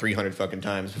guitar part 300 fucking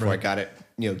times before I got it,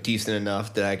 decent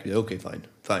enough that I could, okay, fine,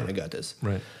 I got this.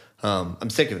 Right. I'm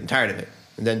sick of it. I'm tired of it.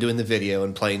 And then doing the video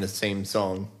and playing the same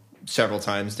song several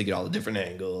times to get all the different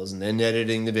angles, and then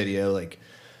editing the video, like,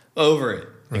 over it.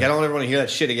 Like, I don't ever want to hear that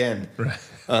shit again. Right.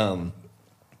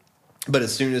 But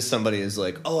as soon as somebody is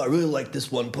like, "Oh, I really like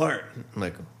this one part," I'm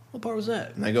like, "What part was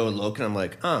that?" And I go and look, and I'm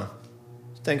like, "Oh,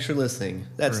 thanks for listening.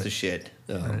 That's the shit."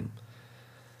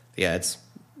 Yeah,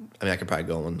 I could probably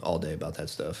go on all day about that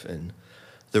stuff and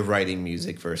the writing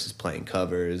music versus playing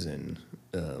covers, and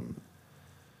I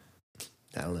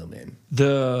don't know, man.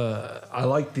 I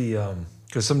like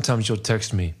because sometimes you'll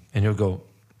text me and you'll go,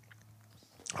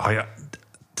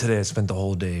 today I spent the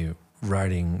whole day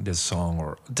writing this song,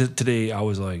 or today I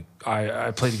was like, I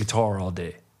played the guitar all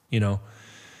day, and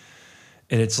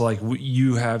it's like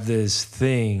you have this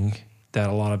thing that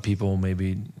a lot of people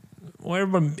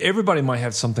everybody might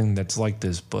have something that's like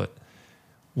this, but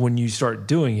when you start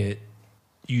doing it,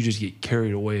 you just get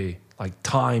carried away. Like,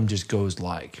 time just goes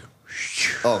like,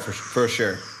 oh, for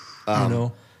sure.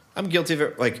 I'm guilty of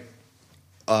it. Like,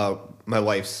 my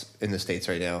wife's in the States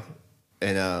right now,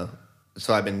 and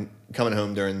so I've been coming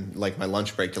home during like my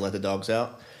lunch break to let the dogs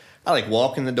out. I like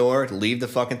walk in the door, leave the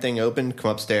fucking thing open,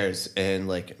 come upstairs and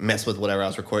like mess with whatever I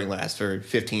was recording last for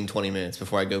 15, 20 minutes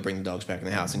before I go bring the dogs back in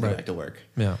the house and go back to work.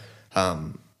 Yeah.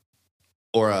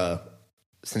 Or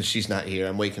since she's not here,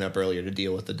 I'm waking up earlier to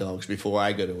deal with the dogs before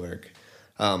I go to work.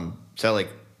 So I like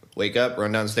wake up,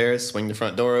 run downstairs, swing the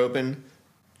front door open,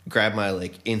 grab my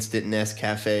like instant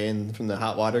Nescafe from the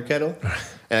hot water kettle,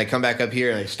 and I come back up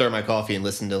here and I stir my coffee and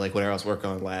listen to like whatever I was working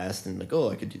on last, and like, oh,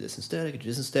 I could do this instead,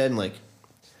 and like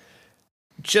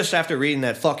just after reading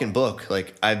that fucking book,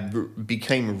 like I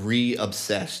became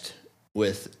re-obsessed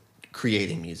with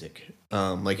creating music.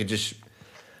 Like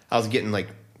I was getting like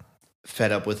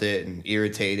fed up with it and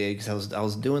irritated because I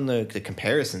was doing the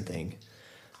comparison thing.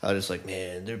 I was just like,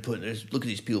 man, look at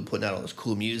these people putting out all this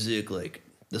cool music, like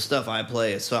the stuff I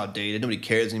play is so outdated. Nobody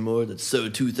cares anymore. That's so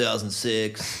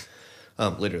 2006.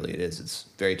 Literally, it is. It's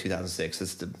very 2006.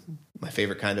 It's my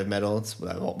favorite kind of metal. It's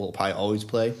what I will probably always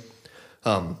play.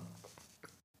 And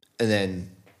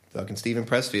then fucking Stephen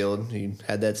Pressfield, he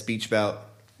had that speech about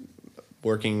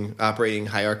operating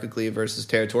hierarchically versus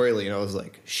territorially, and I was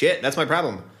like, shit, that's my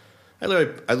problem. I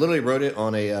literally wrote it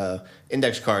on a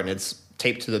index card, and it's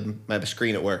taped to my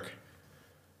screen at work.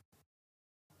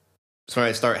 So when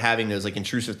I start having those like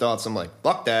intrusive thoughts, I'm like,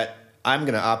 fuck that. I'm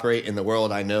gonna operate in the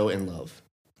world I know and love.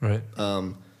 Right.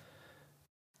 And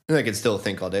I can still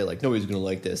think all day, like, nobody's gonna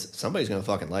like this. Somebody's gonna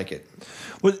fucking like it.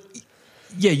 Well,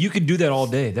 yeah, you could do that all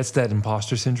day. That's that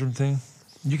imposter syndrome thing.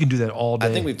 You can do that all day.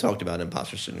 I think we've talked about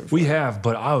imposter syndrome before. We have,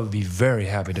 but I would be very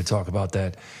happy to talk about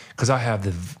that because I have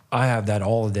that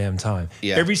all the damn time.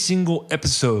 Yeah. Every single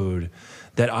episode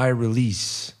that I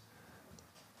release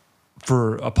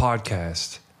for a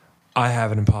podcast, I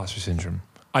have an imposter syndrome.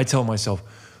 I tell myself,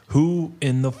 who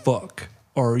in the fuck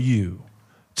are you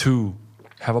to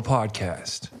have a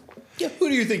podcast? Yeah, who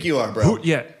do you think you are, bro?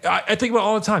 I think about it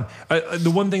all the time.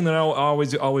 The one thing that I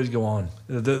always go on,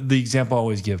 the example I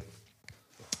always give,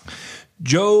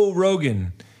 Joe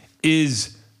Rogan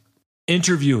is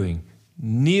interviewing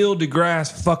Neil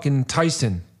deGrasse fucking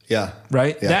Tyson. Yeah.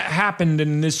 Right? Yeah. That happened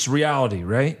in this reality,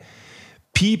 right?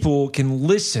 People can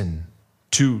listen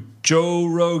to Joe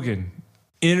Rogan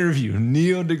interview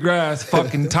Neil deGrasse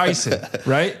fucking Tyson,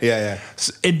 right? Yeah.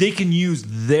 And they can use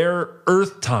their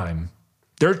earth time,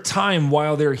 their time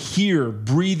while they're here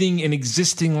breathing and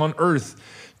existing on earth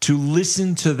to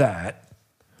listen to that.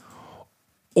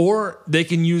 Or they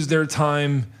can use their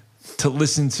time to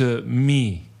listen to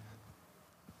me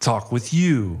talk with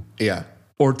you. Yeah.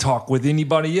 Or talk with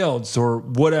anybody else or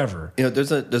whatever. You know,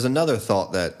 there's another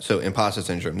thought so imposter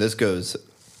syndrome,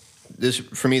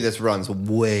 for me, this runs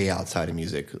way outside of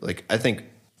music. Like, I think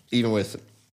even with,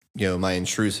 my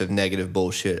intrusive negative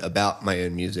bullshit about my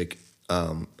own music,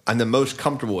 I'm the most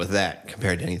comfortable with that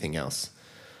compared to anything else.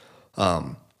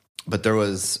 But there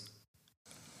was,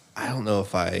 I don't know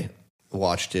if I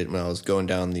watched it when I was going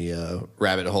down the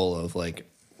rabbit hole of like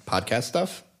podcast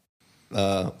stuff.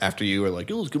 After you were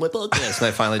like, "Oh, let's do my podcast," and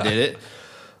I finally did it.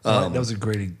 That was a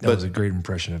great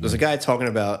impression of There's me. a guy talking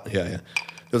about There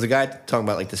was a guy talking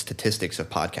about like the statistics of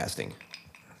podcasting,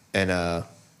 and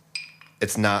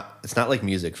it's not like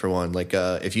music for one. Like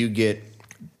if you get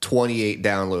 28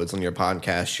 downloads on your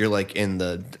podcast, you're like in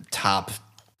the top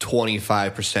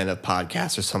 25% of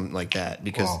podcasts or something like that,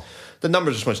 because the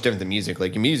numbers are so much different than music.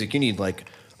 Like in music, you need like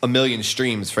 1 million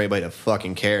streams for anybody to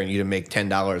fucking care and you to make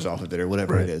 $10 off of it or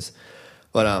whatever it is.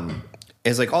 But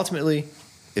it's like ultimately,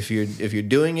 if you're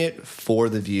doing it for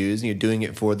the views and you're doing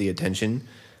it for the attention,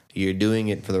 you're doing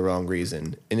it for the wrong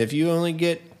reason. And if you only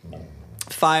get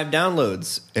 5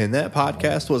 downloads and that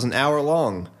podcast was an hour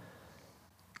long,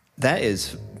 that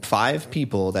is 5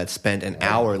 people that spent an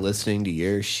hour listening to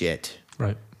your shit.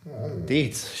 Right.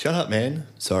 Deets, shut up, man.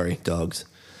 Sorry, dogs.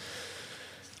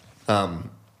 And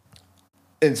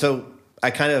so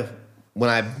I kind of when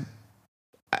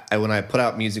I put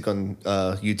out music on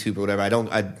YouTube or whatever,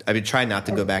 I've been trying not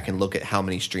to go back and look at how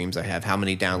many streams I have, how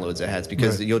many downloads it has,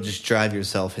 because you'll just drive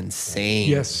yourself insane.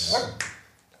 Yes.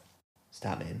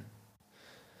 Stop, man.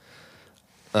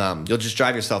 You'll just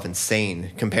drive yourself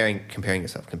insane comparing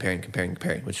yourself,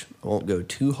 comparing, which I won't go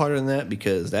too hard on that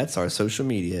because that's our social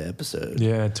media episode.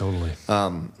 Yeah, totally.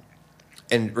 And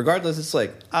regardless, it's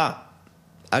like, I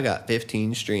got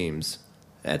 15 streams.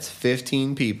 That's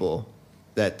 15 people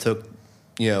that took,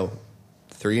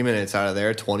 3 minutes out of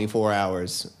their 24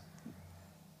 hours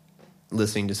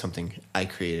listening to something I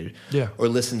created. Yeah. Or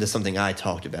listen to something I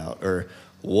talked about or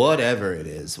whatever it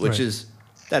is, which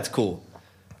that's cool.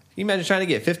 Can you imagine trying to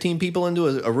get 15 people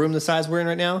into a room the size we're in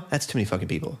right now? That's too many fucking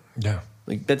people. Yeah.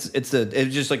 Like it's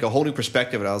just like a whole new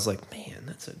perspective. And I was like, man,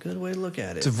 that's a good way to look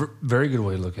at it. It's a very good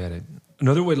way to look at it.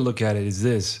 Another way to look at it is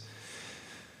this.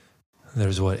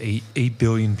 There's 8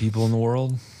 billion people in the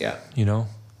world. Yeah.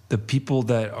 The people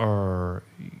that are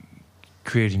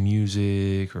creating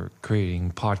music or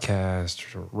creating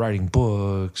podcasts or writing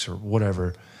books or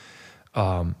whatever,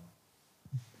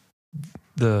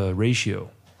 the ratio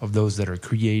of those that are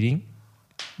creating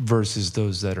versus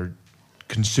those that are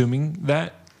consuming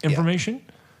that information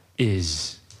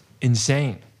is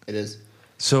insane. It is.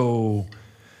 So,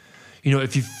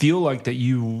 if you feel like that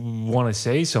you want to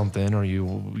say something or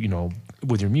you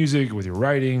with your music, with your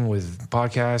writing, with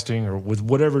podcasting, or with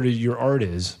whatever your art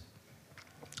is,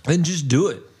 then just do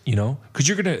it, because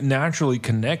you're going to naturally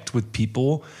connect with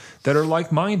people that are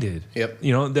like-minded. Yep.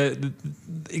 That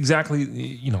exactly,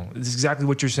 it's exactly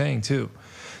what you're saying too.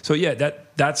 So yeah,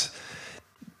 that's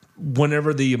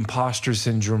whenever the imposter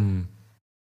syndrome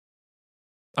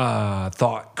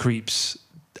thought creeps,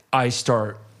 I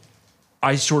sort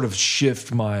of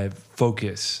shift my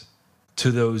focus to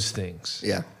those things.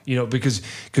 Yeah. Because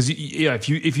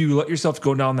if you let yourself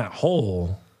go down that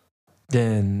hole,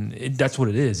 then that's what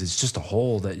it is. It's just a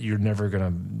hole that you're never going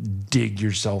to dig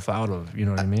yourself out of. You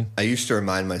know what I mean? I used to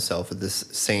remind myself of this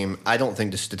same, I don't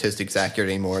think the statistic's accurate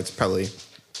anymore. It's probably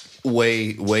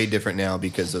way, way different now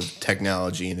because of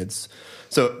technology. And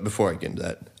so before I get into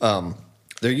that,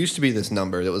 there used to be this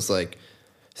number that was like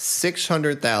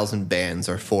 600,000 bands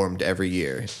are formed every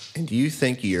year. And do you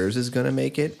think yours is going to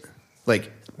make it? Like,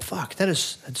 fuck,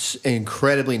 that's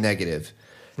incredibly negative.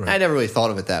 Right. I never really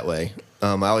thought of it that way.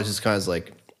 I was just kind of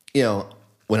like,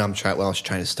 when I was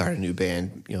trying to start a new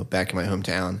band, back in my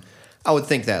hometown, I would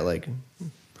think that, like,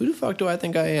 who the fuck do I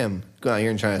think I am? Going out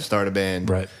here and trying to start a band.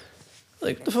 Right.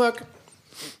 Like, the fuck?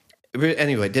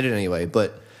 Anyway, did it anyway.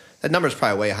 But that number's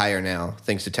probably way higher now,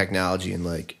 thanks to technology. And,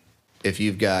 like, if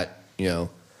you've got, I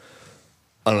don't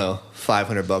know,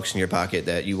 $500 in your pocket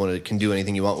that you can do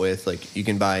anything you want with, like, you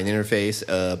can buy an interface,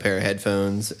 a pair of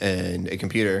headphones, and a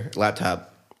computer, laptop,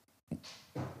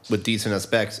 with decent enough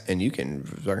specs, and you can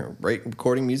write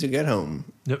recording music at home.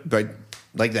 Yep. Right,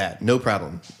 like that, no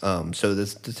problem. So the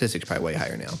statistics probably way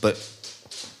higher now. But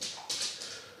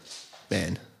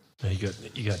man, you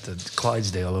got the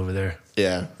Clydesdale over there.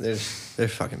 Yeah, they're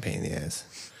fucking pain in the ass.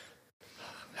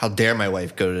 How dare my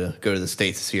wife go to the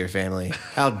States to see her family?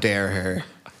 How dare her?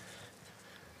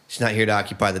 She's not here to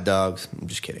occupy the dogs. I'm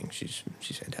just kidding. She's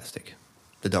fantastic.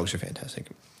 The dogs are fantastic.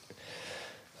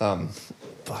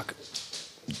 Fuck.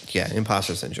 Yeah,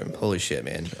 imposter syndrome. Holy shit,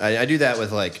 man. I do that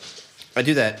with I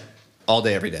do that all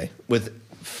day, every day. With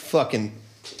fucking,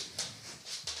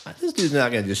 this dude's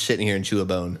not going to just sit in here and chew a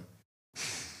bone.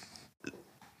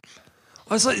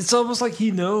 It's almost like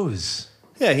he knows.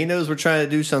 Yeah, he knows we're trying to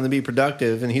do something to be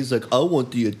productive, and he's like, I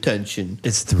want the attention.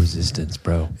 It's the resistance,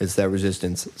 bro. It's that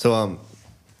resistance. So,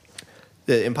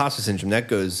 the imposter syndrome, that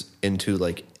goes into,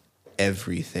 like,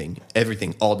 everything,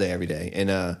 all day, every day.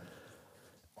 And,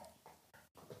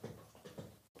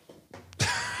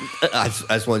 I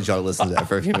just wanted y'all to listen to that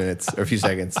for a few minutes or a few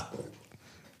seconds.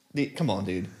 Come on,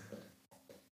 dude.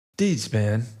 Deeds,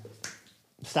 man.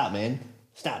 Stop, man.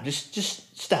 Stop.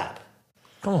 Just stop.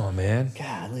 Come on, man.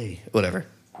 Golly.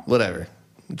 Whatever.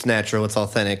 It's natural. It's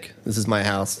authentic. This is my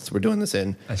house. We're doing this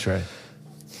in. That's right.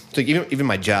 So even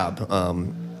my job,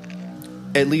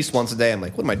 at least once a day, I'm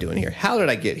like, what am I doing here? How did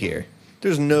I get here?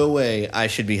 There's no way I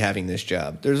should be having this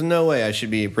job. There's no way I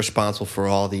should be responsible for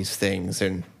all these things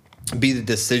and be the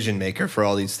decision maker for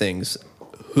all these things.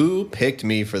 Who picked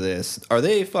me for this? Are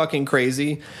they fucking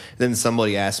crazy? Then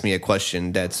somebody asked me a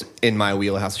question that's in my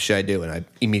wheelhouse. What should I do? And I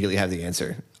immediately have the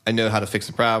answer. I know how to fix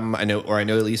the problem. I know at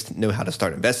least know how to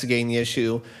start investigating the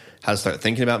issue, how to start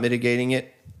thinking about mitigating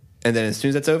it. And then as soon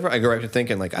as that's over, I go right to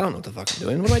thinking, like, I don't know what the fuck I'm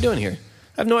doing. What am I doing here?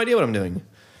 I have no idea what I'm doing.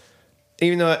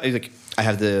 Even though I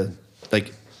have the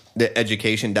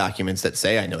education documents that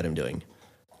say I know what I'm doing.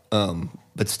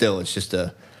 But still, it's just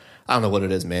I don't know what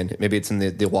it is, man. Maybe it's in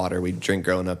the water we drink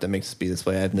growing up that makes us be this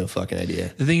way. I have no fucking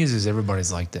idea. The thing is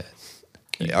everybody's like that.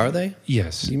 Are they?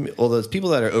 Yes. Well, those people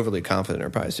that are overly confident are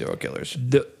probably serial killers.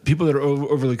 The people that are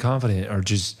overly confident are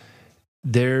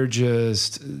they're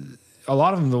just, a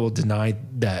lot of them will deny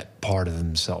that part of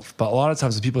themselves. But a lot of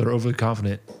times the people that are overly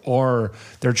confident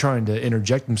they're trying to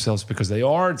interject themselves because they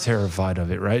are terrified of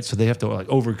it, right? So they have to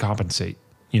overcompensate,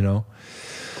 You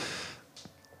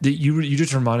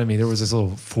just reminded me, there was this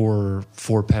little four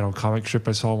panel comic strip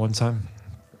I saw one time.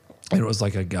 And it was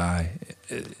like a guy.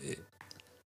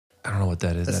 I don't know what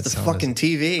that is. That's the fucking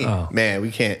TV. Oh. Man, we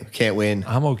can't win.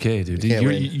 I'm okay, dude.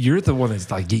 You're the one that's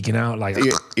geeking out.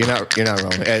 You're not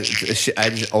wrong. I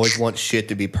just always want shit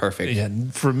to be perfect. Yeah,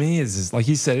 for me, it's just, like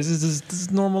he said, this is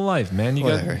normal life, man.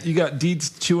 You got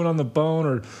Deeds chewing on the bone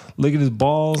or licking his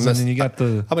balls, and then you got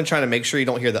the. I've been trying to make sure you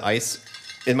don't hear the ice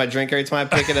in my drink every time I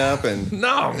pick it up, and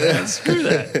no, man, screw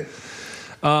that. It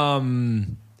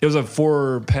was a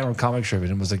 4-panel comic strip, and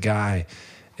it was a guy.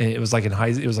 And it was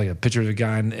it was like a picture of a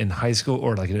guy in high school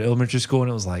or in elementary school, and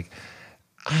it was like,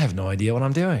 I have no idea what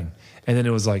I'm doing. And then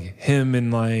it was like him in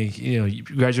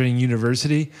graduating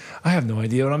university. I have no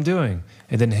idea what I'm doing.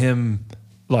 And then him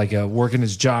working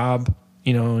his job,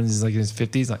 and he's in his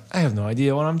 50s. I have no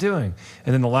idea what I'm doing.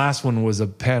 And then the last one was a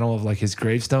panel of his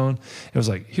gravestone. It was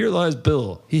like, here lies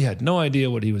Bill. He had no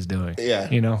idea what he was doing. Yeah.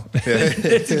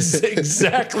 It's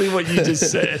exactly what you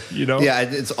just said. Yeah,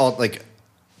 it's all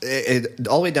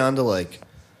all the way down to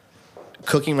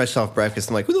cooking myself breakfast.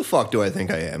 I'm like, who the fuck do I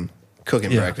think I am?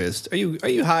 cooking breakfast. Are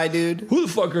you high, dude? Who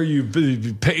the fuck are you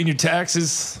paying your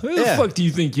taxes? Who the Yeah. fuck do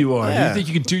you think you are? Yeah. You think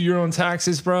you can do your own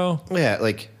taxes, bro? Yeah,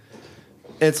 like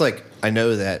it's like I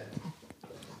know that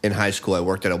in high school I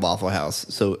worked at a Waffle House,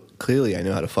 so clearly I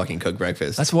know how to fucking cook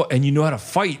breakfast. That's what, and you know how to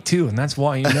fight too, and that's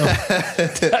why you know.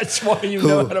 That's why you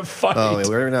know how to fight. Oh, man,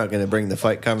 we're not going to bring the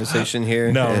fight conversation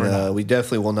here. No, and, we're not. we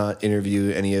definitely will not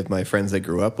interview any of my friends that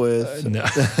grew up with. No.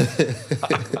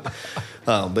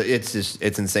 But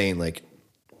it's insane. Like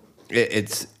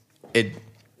it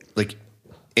like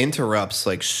interrupts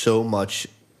like so much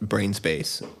brain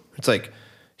space. It's like,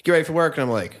 get ready for work, and I'm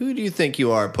like, who do you think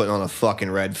you are putting on a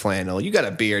fucking red flannel? You got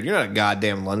a beard. You're not a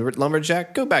goddamn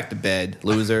lumberjack. Go back to bed,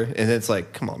 loser. And it's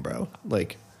like, come on, bro.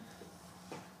 Like,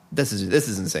 this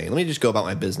is insane. Let me just go about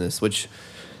my business, which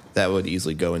that would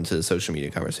easily go into the social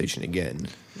media conversation again.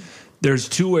 There's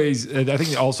two ways. And I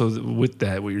think also with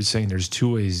that, what you're saying, there's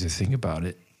two ways to think about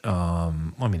it. I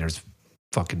mean, there's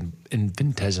fucking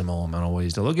infinitesimal amount of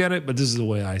ways to look at it, but this is the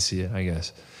way I see it, I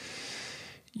guess.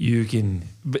 You can,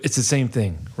 but it's the same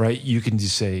thing, right? You can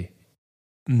just say,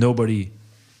 nobody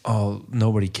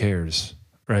cares,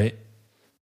 right?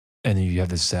 And then you have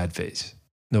this sad face.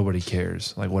 Nobody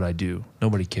cares, like what I do.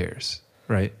 Nobody cares,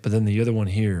 right? But then the other one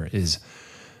here is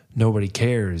nobody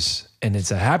cares, and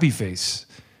it's a happy face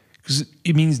because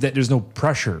it means that there's no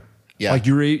pressure. Yeah. Like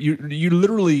you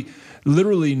literally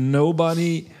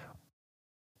nobody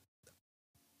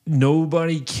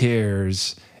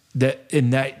cares.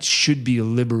 That should be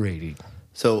liberating.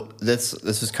 So this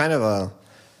is kind of a,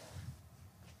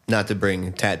 not to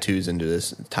bring tattoos into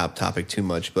this topic too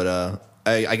much, but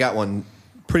I got one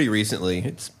pretty recently.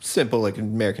 It's simple, like an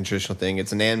American traditional thing.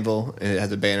 It's an anvil, and it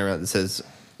has a banner around it that says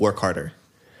 "Work harder."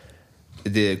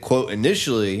 The quote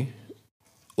initially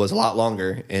was a lot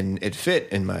longer, and it fit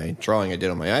in my drawing I did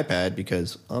on my iPad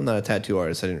because I'm not a tattoo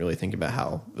artist. I didn't really think about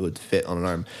how it would fit on an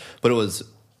arm, but it was,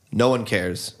 "No one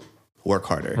cares. Work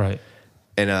harder." Right.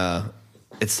 And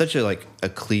it's such a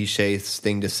cliche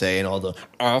thing to say, and all the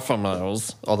alpha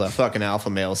males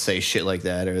say shit like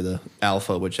that, or the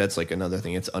alpha, which that's like another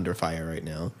thing. It's under fire right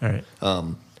now. All right.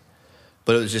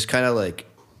 But it was just kind of like,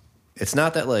 it's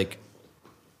not that like,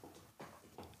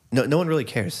 no one really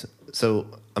cares. So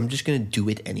I'm just going to do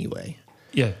it anyway.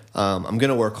 Yeah. I'm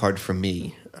going to work hard for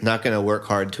me. I'm not going to work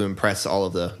hard to impress all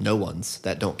of the no ones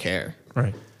that don't care.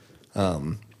 Right.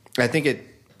 I think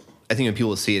when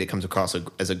people see it, it comes across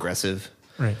as aggressive.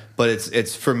 Right. But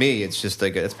it's for me, it's just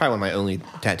like, it's probably one of my only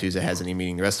tattoos that has any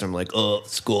meaning. The rest of them are like, oh,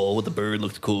 skull with the bird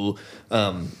looked cool.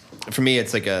 For me,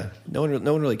 it's like no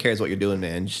one really cares what you're doing,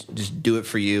 man. Just do it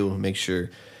for you. Make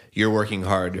sure you're working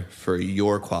hard for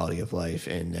your quality of life,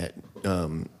 and that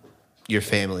your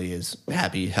family is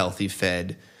happy, healthy,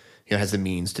 fed, has the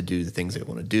means to do the things they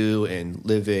want to do and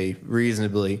live a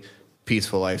reasonably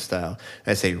peaceful lifestyle.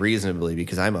 I say reasonably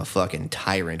because I'm a fucking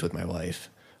tyrant with my wife,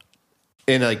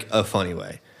 in like a funny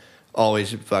way.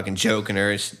 Always fucking joking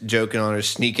on her,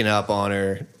 sneaking up on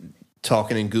her,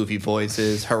 talking in goofy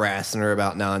voices, harassing her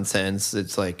about nonsense.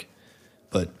 It's like,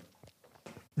 but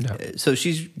No. so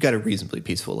she's got a reasonably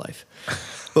peaceful life.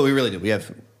 But we really do. We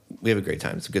have a great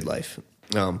time. It's a good life.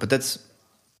 But that's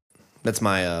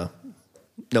my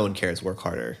no one cares, work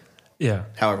harder. Yeah.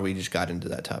 However, we just got into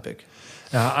that topic.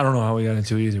 I don't know how we got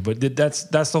into it either, but that's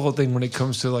the whole thing when it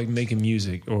comes to like making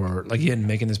music or like again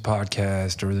making this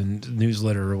podcast or the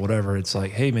newsletter or whatever. It's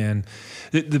like, hey man,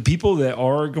 the people that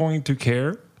are going to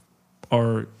care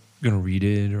are going to read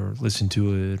it or listen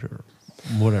to it or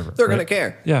whatever. They're going to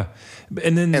care. Yeah,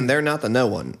 and they're not the no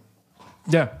one.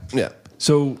 Yeah. Yeah.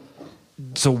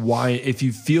 So why, if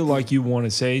you feel like you want to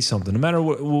say something, no matter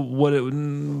what it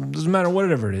doesn't matter,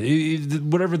 whatever it is,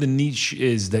 whatever the niche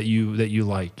is that you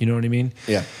like, you know what I mean?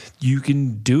 Yeah. You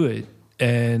can do it,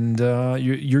 and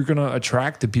you're gonna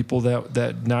attract the people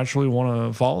that naturally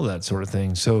want to follow that sort of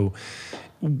thing. So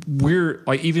we're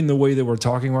like, even the way that we're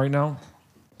talking right now,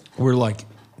 we're like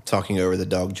Talking over the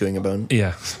dog chewing a bone.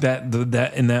 yeah,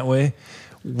 that in that way,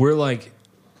 we're like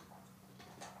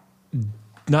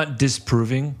not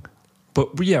disproving.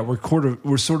 But yeah,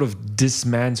 we're sort of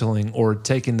dismantling or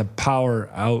taking the power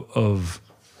out of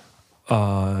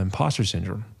imposter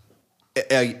syndrome.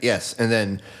 Yes, and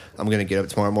then I'm gonna get up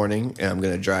tomorrow morning and I'm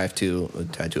gonna drive to a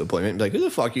tattoo appointment and be like, "Who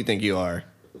the fuck you think you are?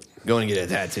 Going to get a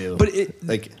tattoo?" But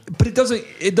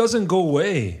it doesn't go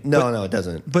away. No, it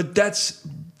doesn't. But that's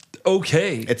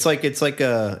okay. It's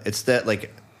that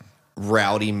like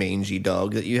rowdy mangy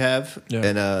dog that you have, Yeah.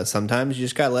 and sometimes you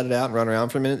just gotta let it out and run around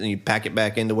for a minute, and you pack it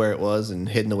back into where it was and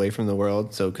hidden away from the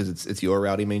world. So because it's your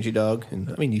rowdy mangy dog, and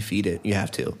I mean you feed it, you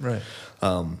have to. Right.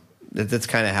 That's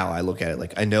kind of how I look at it.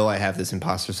 Like I know I have this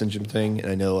imposter syndrome thing, and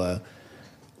I know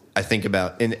I think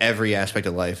about in every aspect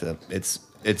of life. It's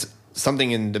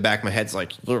something in the back of my head's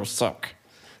like, little suck,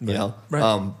 you know?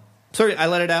 Right. So I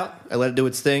let it out. I let it do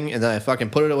its thing, and then I fucking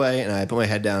put it away, and I put my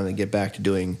head down and get back to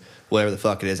doing whatever the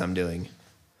fuck it is I'm doing.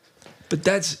 But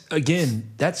that's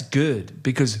good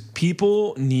because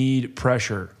people need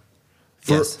pressure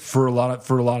for a lot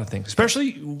of things,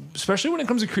 especially when it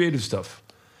comes to creative stuff.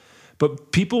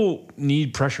 But people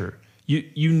need pressure.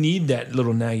 You need that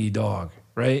little naggy dog,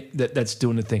 right? That's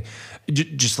doing the thing.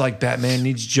 Just like Batman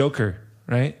needs Joker,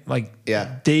 right? Like they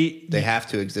have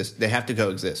to exist. They have to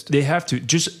coexist. They have to.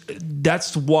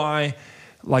 That's why,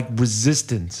 like,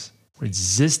 resistance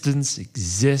exists,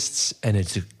 and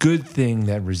it's a good thing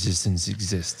that resistance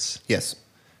exists. Yes.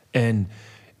 And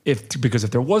because if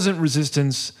there wasn't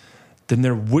resistance, then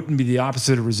there wouldn't be the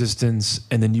opposite of resistance,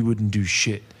 and then you wouldn't do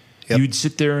shit. Yep. You'd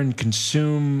sit there and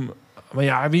consume.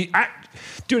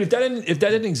 Dude, if that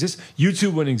didn't exist,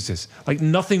 YouTube wouldn't exist. Like,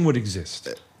 nothing would exist.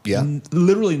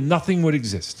 Literally nothing would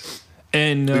exist.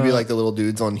 And we'd be like the little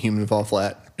dudes on Human Fall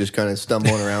Flat, just kind of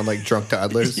stumbling around like drunk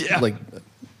toddlers, like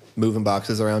moving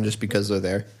boxes around just because they're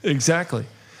there. Exactly.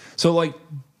 So, like,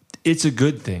 it's a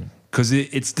good thing because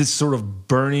it's this sort of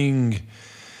burning.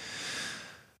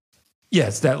 Yeah,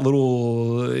 it's that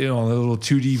little, little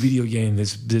 2D video game.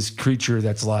 This creature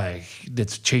that's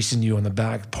chasing you on the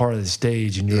back part of the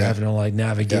stage, and you're having to like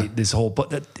navigate this whole.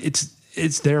 But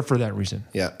it's there for that reason.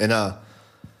 Yeah, and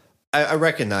I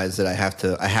recognize that I have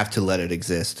to let it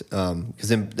exist because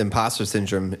the imposter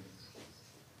syndrome,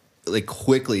 like,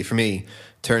 quickly for me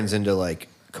turns into like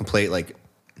complete like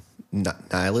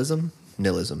nihilism.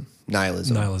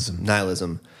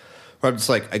 Where I'm just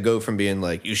like, I go from being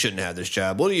like, you shouldn't have this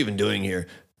job. What are you even doing here?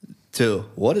 To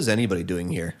what is anybody doing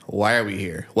here? Why are we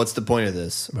here? What's the point of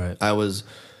this? Right. I was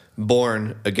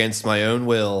born against my own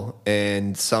will,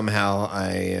 and somehow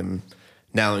I am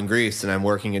now in Greece, and I'm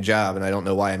working a job, and I don't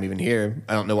know why I'm even here.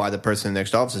 I don't know why the person in the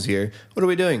next office is here. What are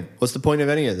we doing? What's the point of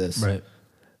any of this? Right.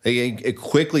 It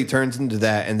quickly turns into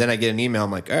that, and then I get an email. I'm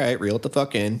like, all right, reel it the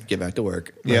fuck in, get back to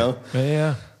work. You know?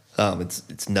 Yeah.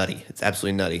 It's nutty. It's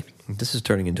absolutely nutty. This is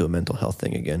turning into a mental health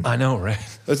thing again. I know, right?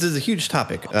 This is a huge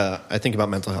topic. I think about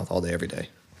mental health all day, every day,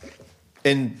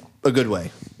 in a good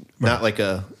way. Right. Not like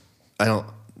I don't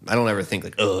ever think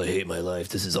like, oh, I hate my life.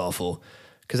 This is awful,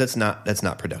 because that's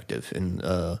not productive. And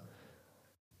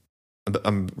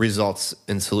I'm results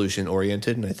and solution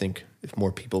oriented, and I think if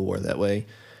more people were that way,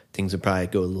 things would probably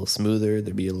go a little smoother.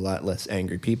 There'd be a lot less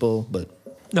angry people, but.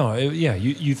 No,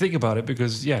 you think about it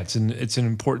because it's an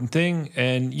important thing,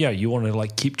 and you want to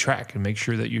like keep track and make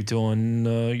sure that you're doing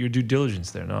your due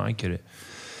diligence there. No, I get it.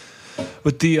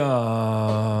 But I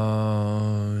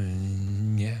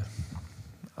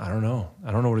don't know.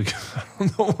 I don't know where to go. I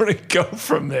don't know where to go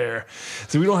from there.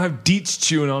 So we don't have Deets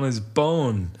chewing on his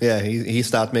bone. Yeah, he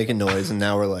stopped making noise, and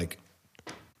now we're like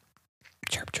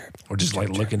chirp chirp. We're just like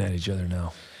looking at each other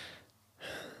now.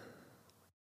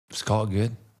 Just call it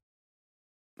good.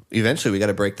 Eventually, we got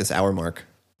to break this hour mark.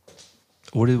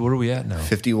 What are we at now?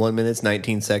 51 minutes,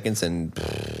 19 seconds, and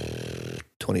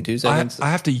 22 seconds. I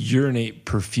have to urinate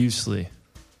profusely.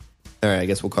 All right, I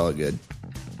guess we'll call it good.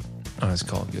 Oh, let's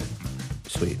call it good.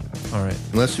 Sweet. All right.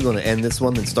 Unless you want to end this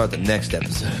one, then start the next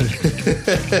episode.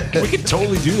 We can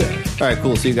totally do that. All right,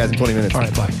 cool. See you guys in 20 minutes. All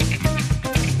right, bye.